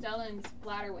Wink of Stella and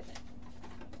splatter with it.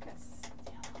 Wink of Stella.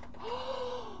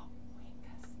 Wink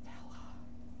of Stella.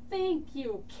 Thank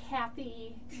you,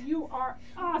 Kathy. You are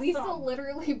awesome. Lisa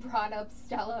literally brought up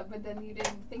Stella, but then you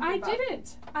didn't think about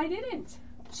it. I didn't.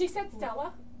 She said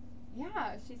Stella.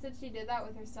 Yeah, she said she did that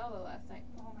with her Stella last night.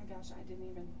 Oh my gosh, I didn't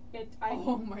even.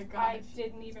 Oh my gosh. I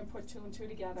didn't even put two and two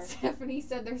together. Stephanie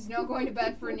said there's no going to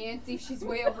bed for Nancy. She's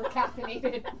way over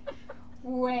caffeinated.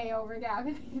 Way over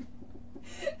caffeinated.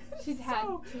 She's had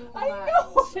too much. I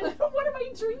know. What am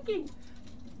I drinking?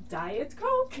 Diet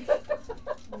Coke.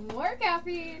 More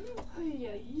caffeine.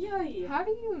 Ay. How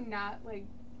do you not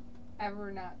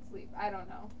ever not sleep? I don't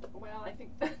know. Well, I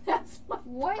think that's my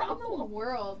what problem. in the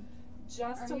world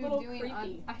Just are a you little doing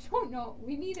creepy. I don't know.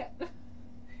 We need it.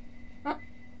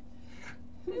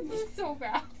 This is so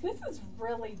bad. This is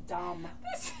really dumb.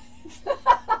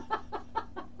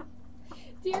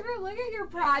 Do you ever look at your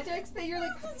projects that you're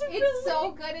like, it's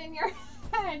so good in your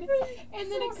head,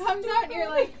 and then it comes out and you're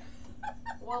like,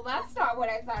 well, that's not what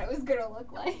I thought it was gonna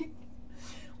look like.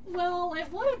 Well,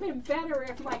 it would have been better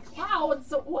if my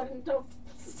clouds wouldn't have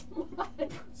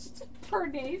smudged. Per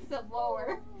day, so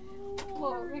lower.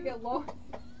 Lower, make it lower.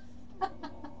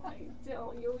 I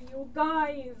tell you, you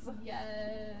guys.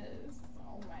 Yes.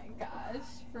 Oh my gosh.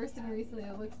 First and recently,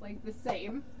 it looks like the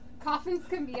same. Coffins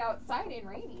can be outside and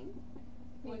raining.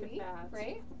 Look at that.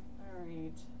 Right? All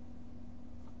right.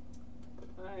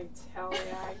 I tell ya,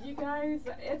 you guys,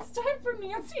 it's time for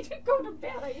Nancy to go to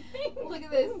bed, I think. Look at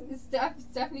this.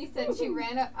 Stephanie said she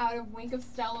ran out of Wink of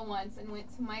Stella once and went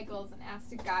to Michael's and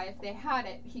asked a guy if they had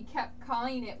it. He kept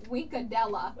calling it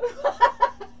Winkadella.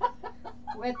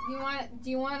 Do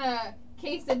you want a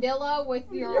quesadilla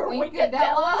with your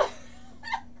Winkadella?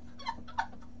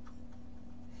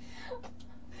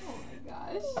 Oh my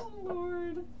gosh. Oh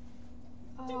Lord.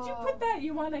 Did you put that?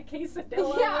 You want a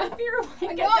quesadilla? Yeah. With your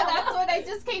Winkadella? No, that's what I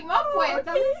just came up with.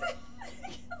 Okay.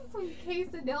 Some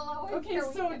quesadilla with Okay,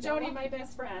 your so Winkadella. Jody, my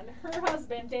best friend, her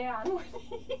husband Dan,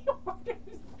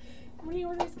 when he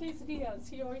orders quesadillas,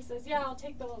 he always says, "Yeah, I'll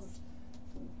take those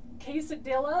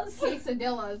quesadillas."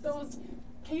 Quesadillas. Those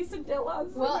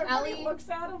quesadillas. Well, and everybody Ellie looks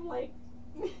at him like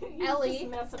he's Ellie, just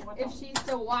messing with if them. she's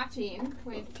still watching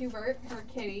with Hubert, her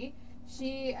kitty,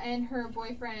 she and her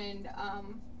boyfriend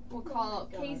will call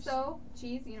it queso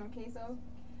cheese. You know queso,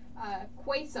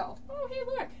 queso. Oh, hey,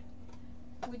 look.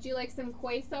 Would you like some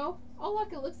queso? Oh,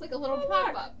 look, it looks like a little Oh, pop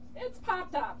look. up. It's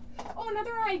popped up. Oh,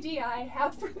 another idea I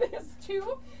have for this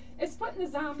too is putting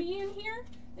the zombie in here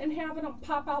and having him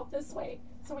pop out this way.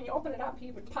 So when you open it up,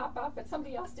 he would pop up, but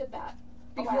somebody else did that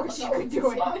a while Before she ago. could do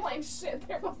So it. I'm like, shit,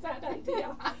 there was that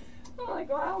idea. I'm like,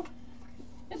 well,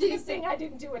 it's a good thing I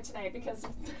didn't do it tonight because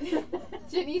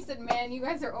Jenny said, man, you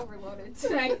guys are overloaded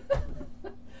tonight.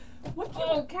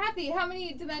 Oh, Kathy, how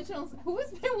many dimensionals? Who has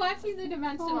been watching the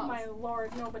dimensionals? Oh my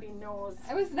Lord, nobody knows.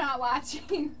 I was not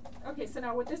watching. Okay, so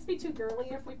now would this be too girly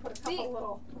if we put a couple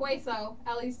little Queso.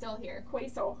 Ellie's still here.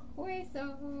 queso?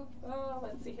 Queso. Oh,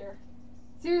 let's see here.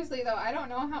 Seriously though, I don't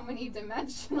know how many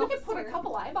dimensionals. We could put a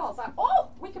couple eyeballs on. Oh,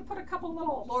 we could put a couple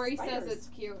little Lori spiders. says it's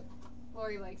cute.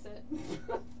 Lori likes it.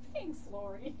 Thanks,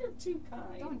 Lori. You're too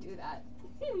kind. Don't do that.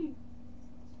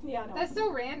 Yeah, no. That's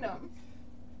so random.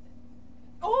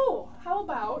 Oh, how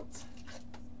about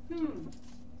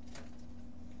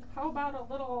how about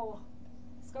a little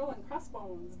skull and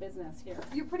crossbones business here?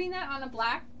 You're putting that on a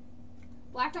black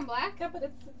on black? Yeah, but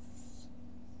it's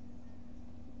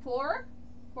Four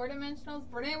dimensionals.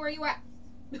 Brene, where you at?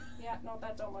 yeah, no,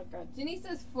 that don't look good. Jenny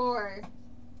says 4.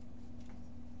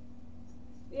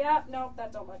 Yeah, no,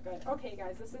 that don't look good. Okay,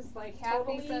 guys, this is like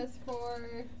Kathy totally. says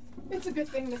 4. It's a good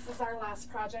thing this is our last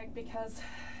project because,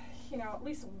 you know, at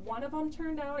least one of them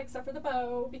turned out, except for the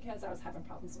bow, because I was having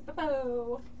problems with the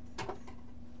bow.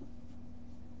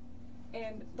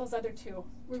 And those other two.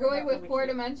 We're turned going out with really 4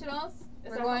 cute. dimensionals. Is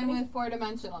We're that how going many? with 4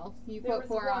 dimensionals. You There put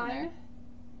was 4 on there. 1,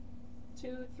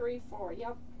 2, 3, 4.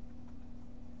 Yep.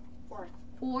 4.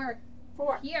 4.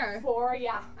 4. Here. 4,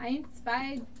 yeah. 1,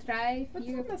 2, 3, What's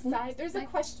 4, on the side? There's a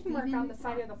question mark on the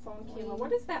side of the phone, Kayla. What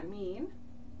does that mean?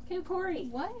 Kayla Corey.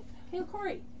 What? Kayla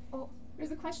Corey. Oh.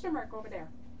 There's a question mark over there.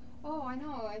 Oh, I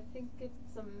know. I think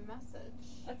it's a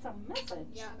message. That's a message.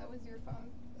 Yeah, that was your phone.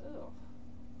 Ugh.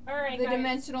 All right, The guys.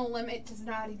 dimensional limit does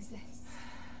not exist.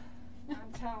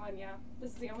 I'm telling you, this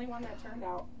is the only one that turned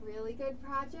out. Really good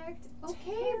project.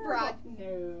 Okay, Terrible. bro.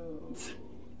 No.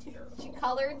 Terrible. She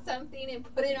colored something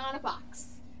and put it on a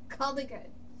box. Called it good.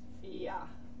 Yeah,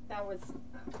 that was.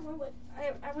 Well,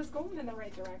 I was going in the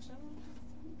right direction.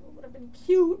 It would have been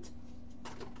cute.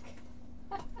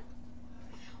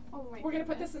 Oh my We're gonna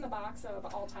put goodness. this in the box of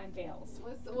all-time fails.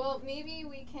 Well, maybe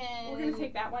we can. We're gonna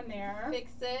take that one there.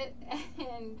 Fix it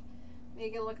and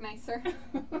make it look nicer.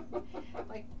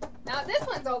 Like, now this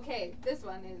one's okay. This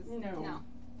one is No.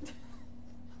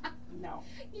 No.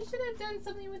 You should have done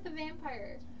something with the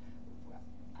vampire.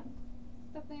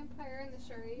 The vampire and the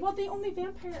charade. Well, the only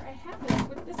vampire I have is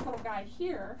with this little guy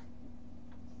here.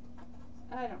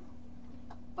 I don't know.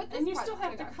 But this And you still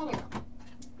project have to turned color. out cute.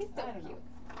 He's still I don't cute.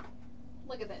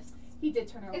 Look at this. He did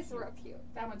turn out It's cute. real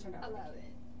cute. That one turned out I cute. love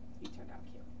it. He turned out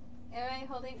cute. Am I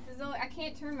holding? I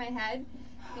can't turn my head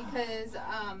because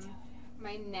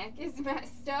my neck is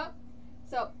messed up.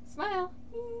 So smile.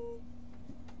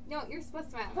 No, you're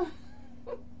supposed to smile.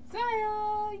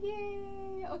 Smile!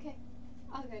 Yay! Okay,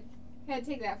 all good. Gotta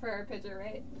take that for our picture,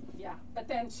 right? Yeah, but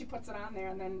then she puts it on there,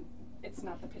 and then it's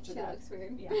not the picture She that looks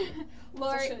weird. Yeah.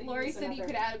 Lori use said you another-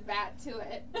 could add a bat to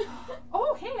it.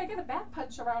 Oh, hey, I got a bat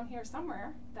punch around here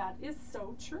somewhere. That is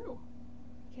so true.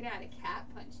 You could add a cat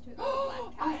punch to it. Like a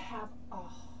black cat. I have.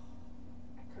 Oh,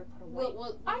 I could have put a white.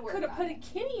 We'll I work could have on put a it.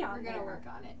 kitty on We're there. gonna work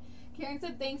on it. Karen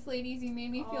said, "Thanks, ladies. You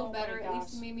made me feel Oh my better. At least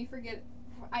gosh. you made me forget.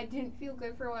 I didn't feel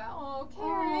good for a while." Oh,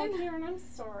 Oh, Karen. Karen, I'm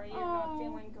sorry. You're not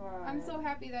feeling good. I'm so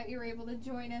happy that you were able to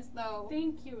join us, though.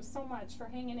 Thank you so much for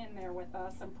hanging in there with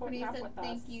us and putting Brittany up said, with us.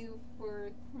 "Thank you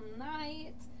for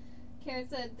tonight." Karen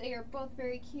said, "They are both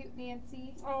very cute,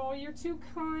 Nancy." Oh, you're too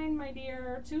kind, my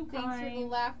dear. Too Thanks for the kind.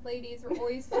 laugh, ladies. We're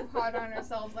always so hard on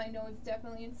ourselves. I know it's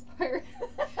definitely inspired.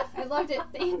 I loved it.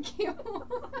 Thank you.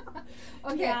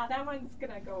 Okay. Yeah, that one's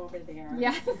gonna go over there.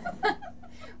 Yeah.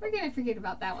 We're gonna forget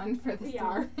about that one for this We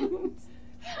are. moment.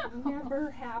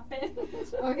 Never happened.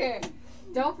 Okay.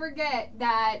 Don't forget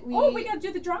that we. Oh, we gotta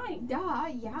do the drawing. Duh,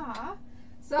 yeah.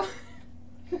 So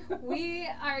we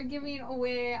are giving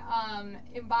away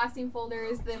embossing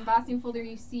folders. The embossing folder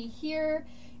you see here,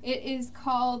 it is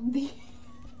called the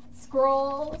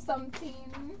Scroll something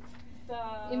The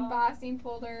embossing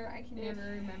folder. I can never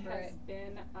remember has it.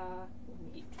 been a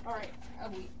week. All right. A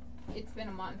week. It's been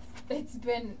a month. It's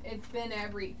been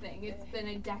everything. It's been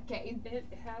a decade. It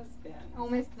has been.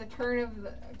 Almost the turn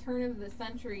of the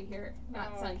century here.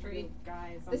 Not century. you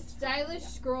guys. The stylish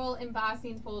scroll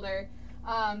embossing folder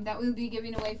that we'll be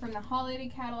giving away from the holiday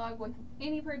catalog with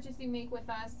any purchase you make with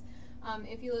us.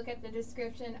 If you look at the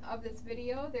description of this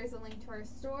video, there's a link to our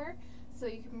store, so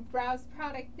you can browse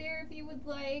product there if you would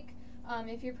like.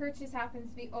 If your purchase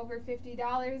happens to be over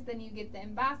 $50, then you get the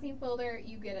embossing folder.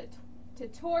 You get a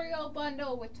tutorial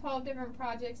bundle with 12 different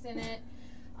projects in it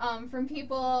from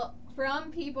people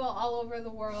all over the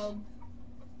world.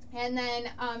 And then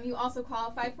you also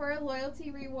qualify for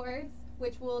loyalty rewards,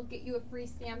 which will get you a free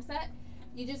stamp set.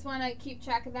 You just want to keep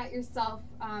track of that yourself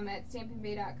at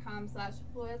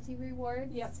stampinbay.com/loyalty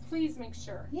rewards. Yes, please make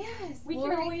sure. Yes. We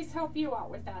Lori, can always help you out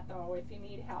with that, though, if you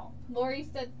need help. Lori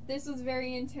said this was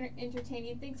very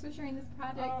entertaining. Thanks for sharing this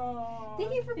project. Oh,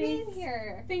 Thank you for being thanks.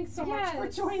 here. Thanks so much for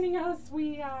Yes. joining us.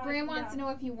 We Bram wants to know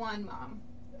if you won, Mom.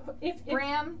 if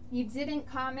Bram, you didn't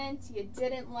comment, you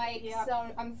didn't like, Yep. so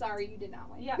I'm sorry you did not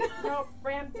win. yeah, no,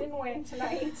 Bram didn't win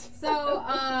tonight. So,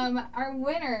 our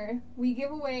winner, we give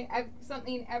away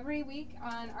something every week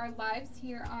on our lives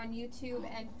here on YouTube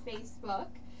and Facebook.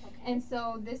 Okay. And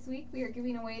so this week we are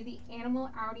giving away the Animal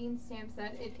Outing stamp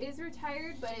set. It is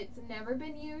retired, but it's never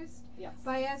been used Yes.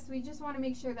 by us. We just want to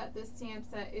make sure that this stamp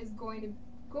set is going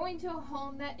to a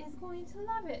home that is going to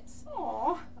love it.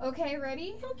 Aw, Okay,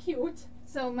 ready? so cute.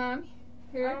 So, Mom,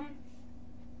 here,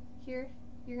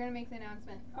 you're gonna make the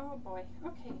announcement. Oh boy.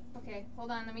 Okay. Okay,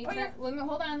 hold on. Let me Oh, turn. yeah.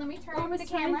 Let me turn I was the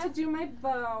trying camera. to do my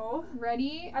bow.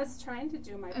 Ready? I was trying to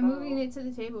do my bow. I'm moving it to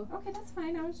the table. Okay, that's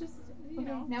fine. I was just, Okay,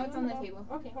 now it's doing on the bow. table.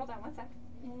 Okay, hold on one sec.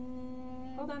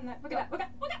 And Hold on. Look at that. Look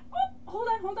at. Oh, hold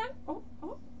on. Oh.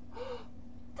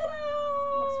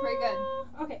 Ta-da! Looks pretty good.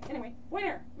 Okay, anyway.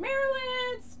 Winner,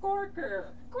 Marilyn Skorker.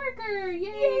 Squirker! Yay,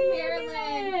 Yay,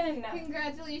 Marilyn! Marilyn!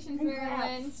 Congratulations, Marilyn.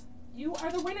 Congrats. You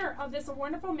are the winner of this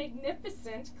wonderful,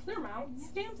 magnificent Clearmount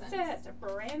stamp Magnificent. set.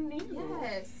 Brand new.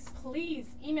 Yes. Please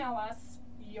email us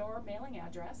your mailing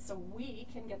address so we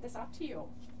can get this off to you.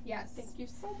 Yes. Thank you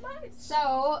so much.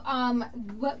 So,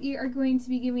 what we are going to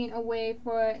be giving away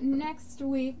for next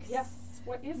week's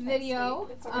what is video,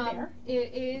 it's over there.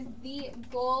 it is the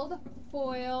gold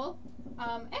foil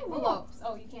envelopes.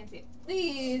 Oh, you can't see it.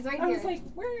 These right I here. was like,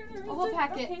 where is A whole it?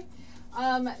 packet.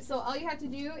 Okay. So all you have to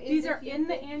do is These are in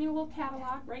the annual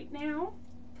catalog right now.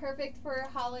 perfect for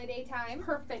holiday time.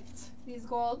 Perfect. These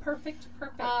gold. Perfect.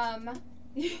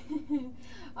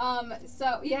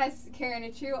 So yes, Karen,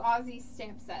 a true Aussie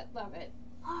stamp set. Love it.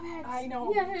 Love it. I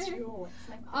know. Yay. Me too. It's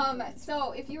my favorite.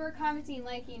 So if you are commenting,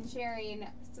 liking, sharing,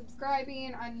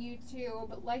 subscribing on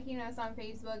YouTube, liking us on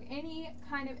Facebook, any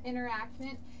kind of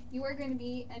interaction, you are going to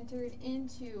be entered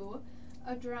into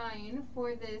a drawing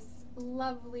for this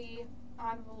lovely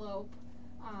envelope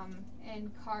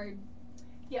and card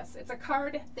Yes, it's a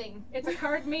card thing. It's a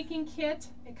card making kit.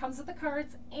 It comes with the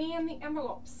cards and the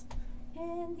envelopes.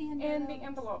 And the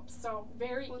envelopes. So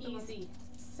very Both of them. easy,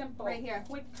 simple, Right here.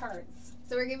 quick cards.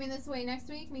 So we're giving this away next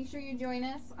week. Make sure you join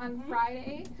us on Mhm.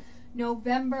 Friday,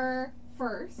 November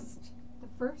 1st. The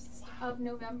 1st of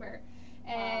November.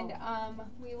 And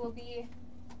we will be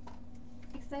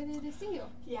excited to see you.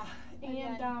 Yeah, And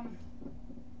and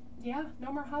yeah,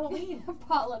 no more Halloween.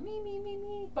 Paula,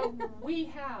 me. But we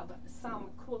have some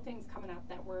cool things coming up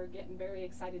that we're getting very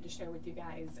excited to share with you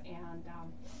guys, and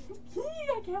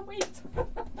I can't wait.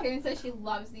 Karen says she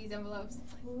loves these envelopes.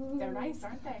 They're nice,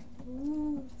 aren't they?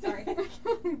 Sorry.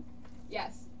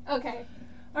 Yes. Okay.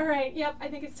 All right. Yep. I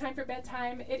think it's time for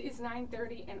bedtime. It is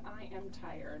 9:30, and I am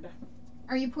tired.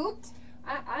 Are you pooped?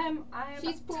 I'm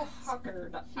She's pooped.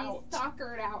 tuckered She's out.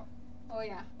 stalkered out. Oh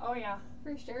yeah. Oh yeah,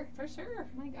 For sure. for sure.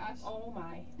 Oh my gosh. Oh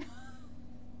my.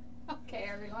 Okay,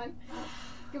 everyone.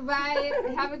 Goodbye.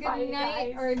 Have a good Bye,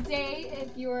 night guys. or day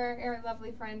if you're our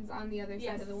lovely friends on the other side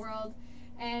Yes. of the world.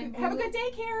 And Have a good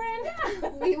day,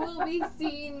 Karen. we will be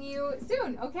seeing you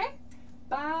soon, okay?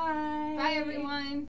 Bye. Bye, everyone.